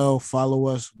as well. Follow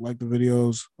us, like the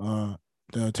videos. The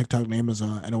TikTok name is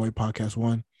NOA Podcast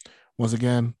 1. Once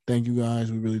again, thank you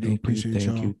guys. We really do appreciate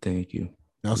y'all. Thank you.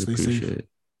 Y'all stay safe.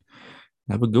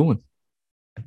 Have a good one.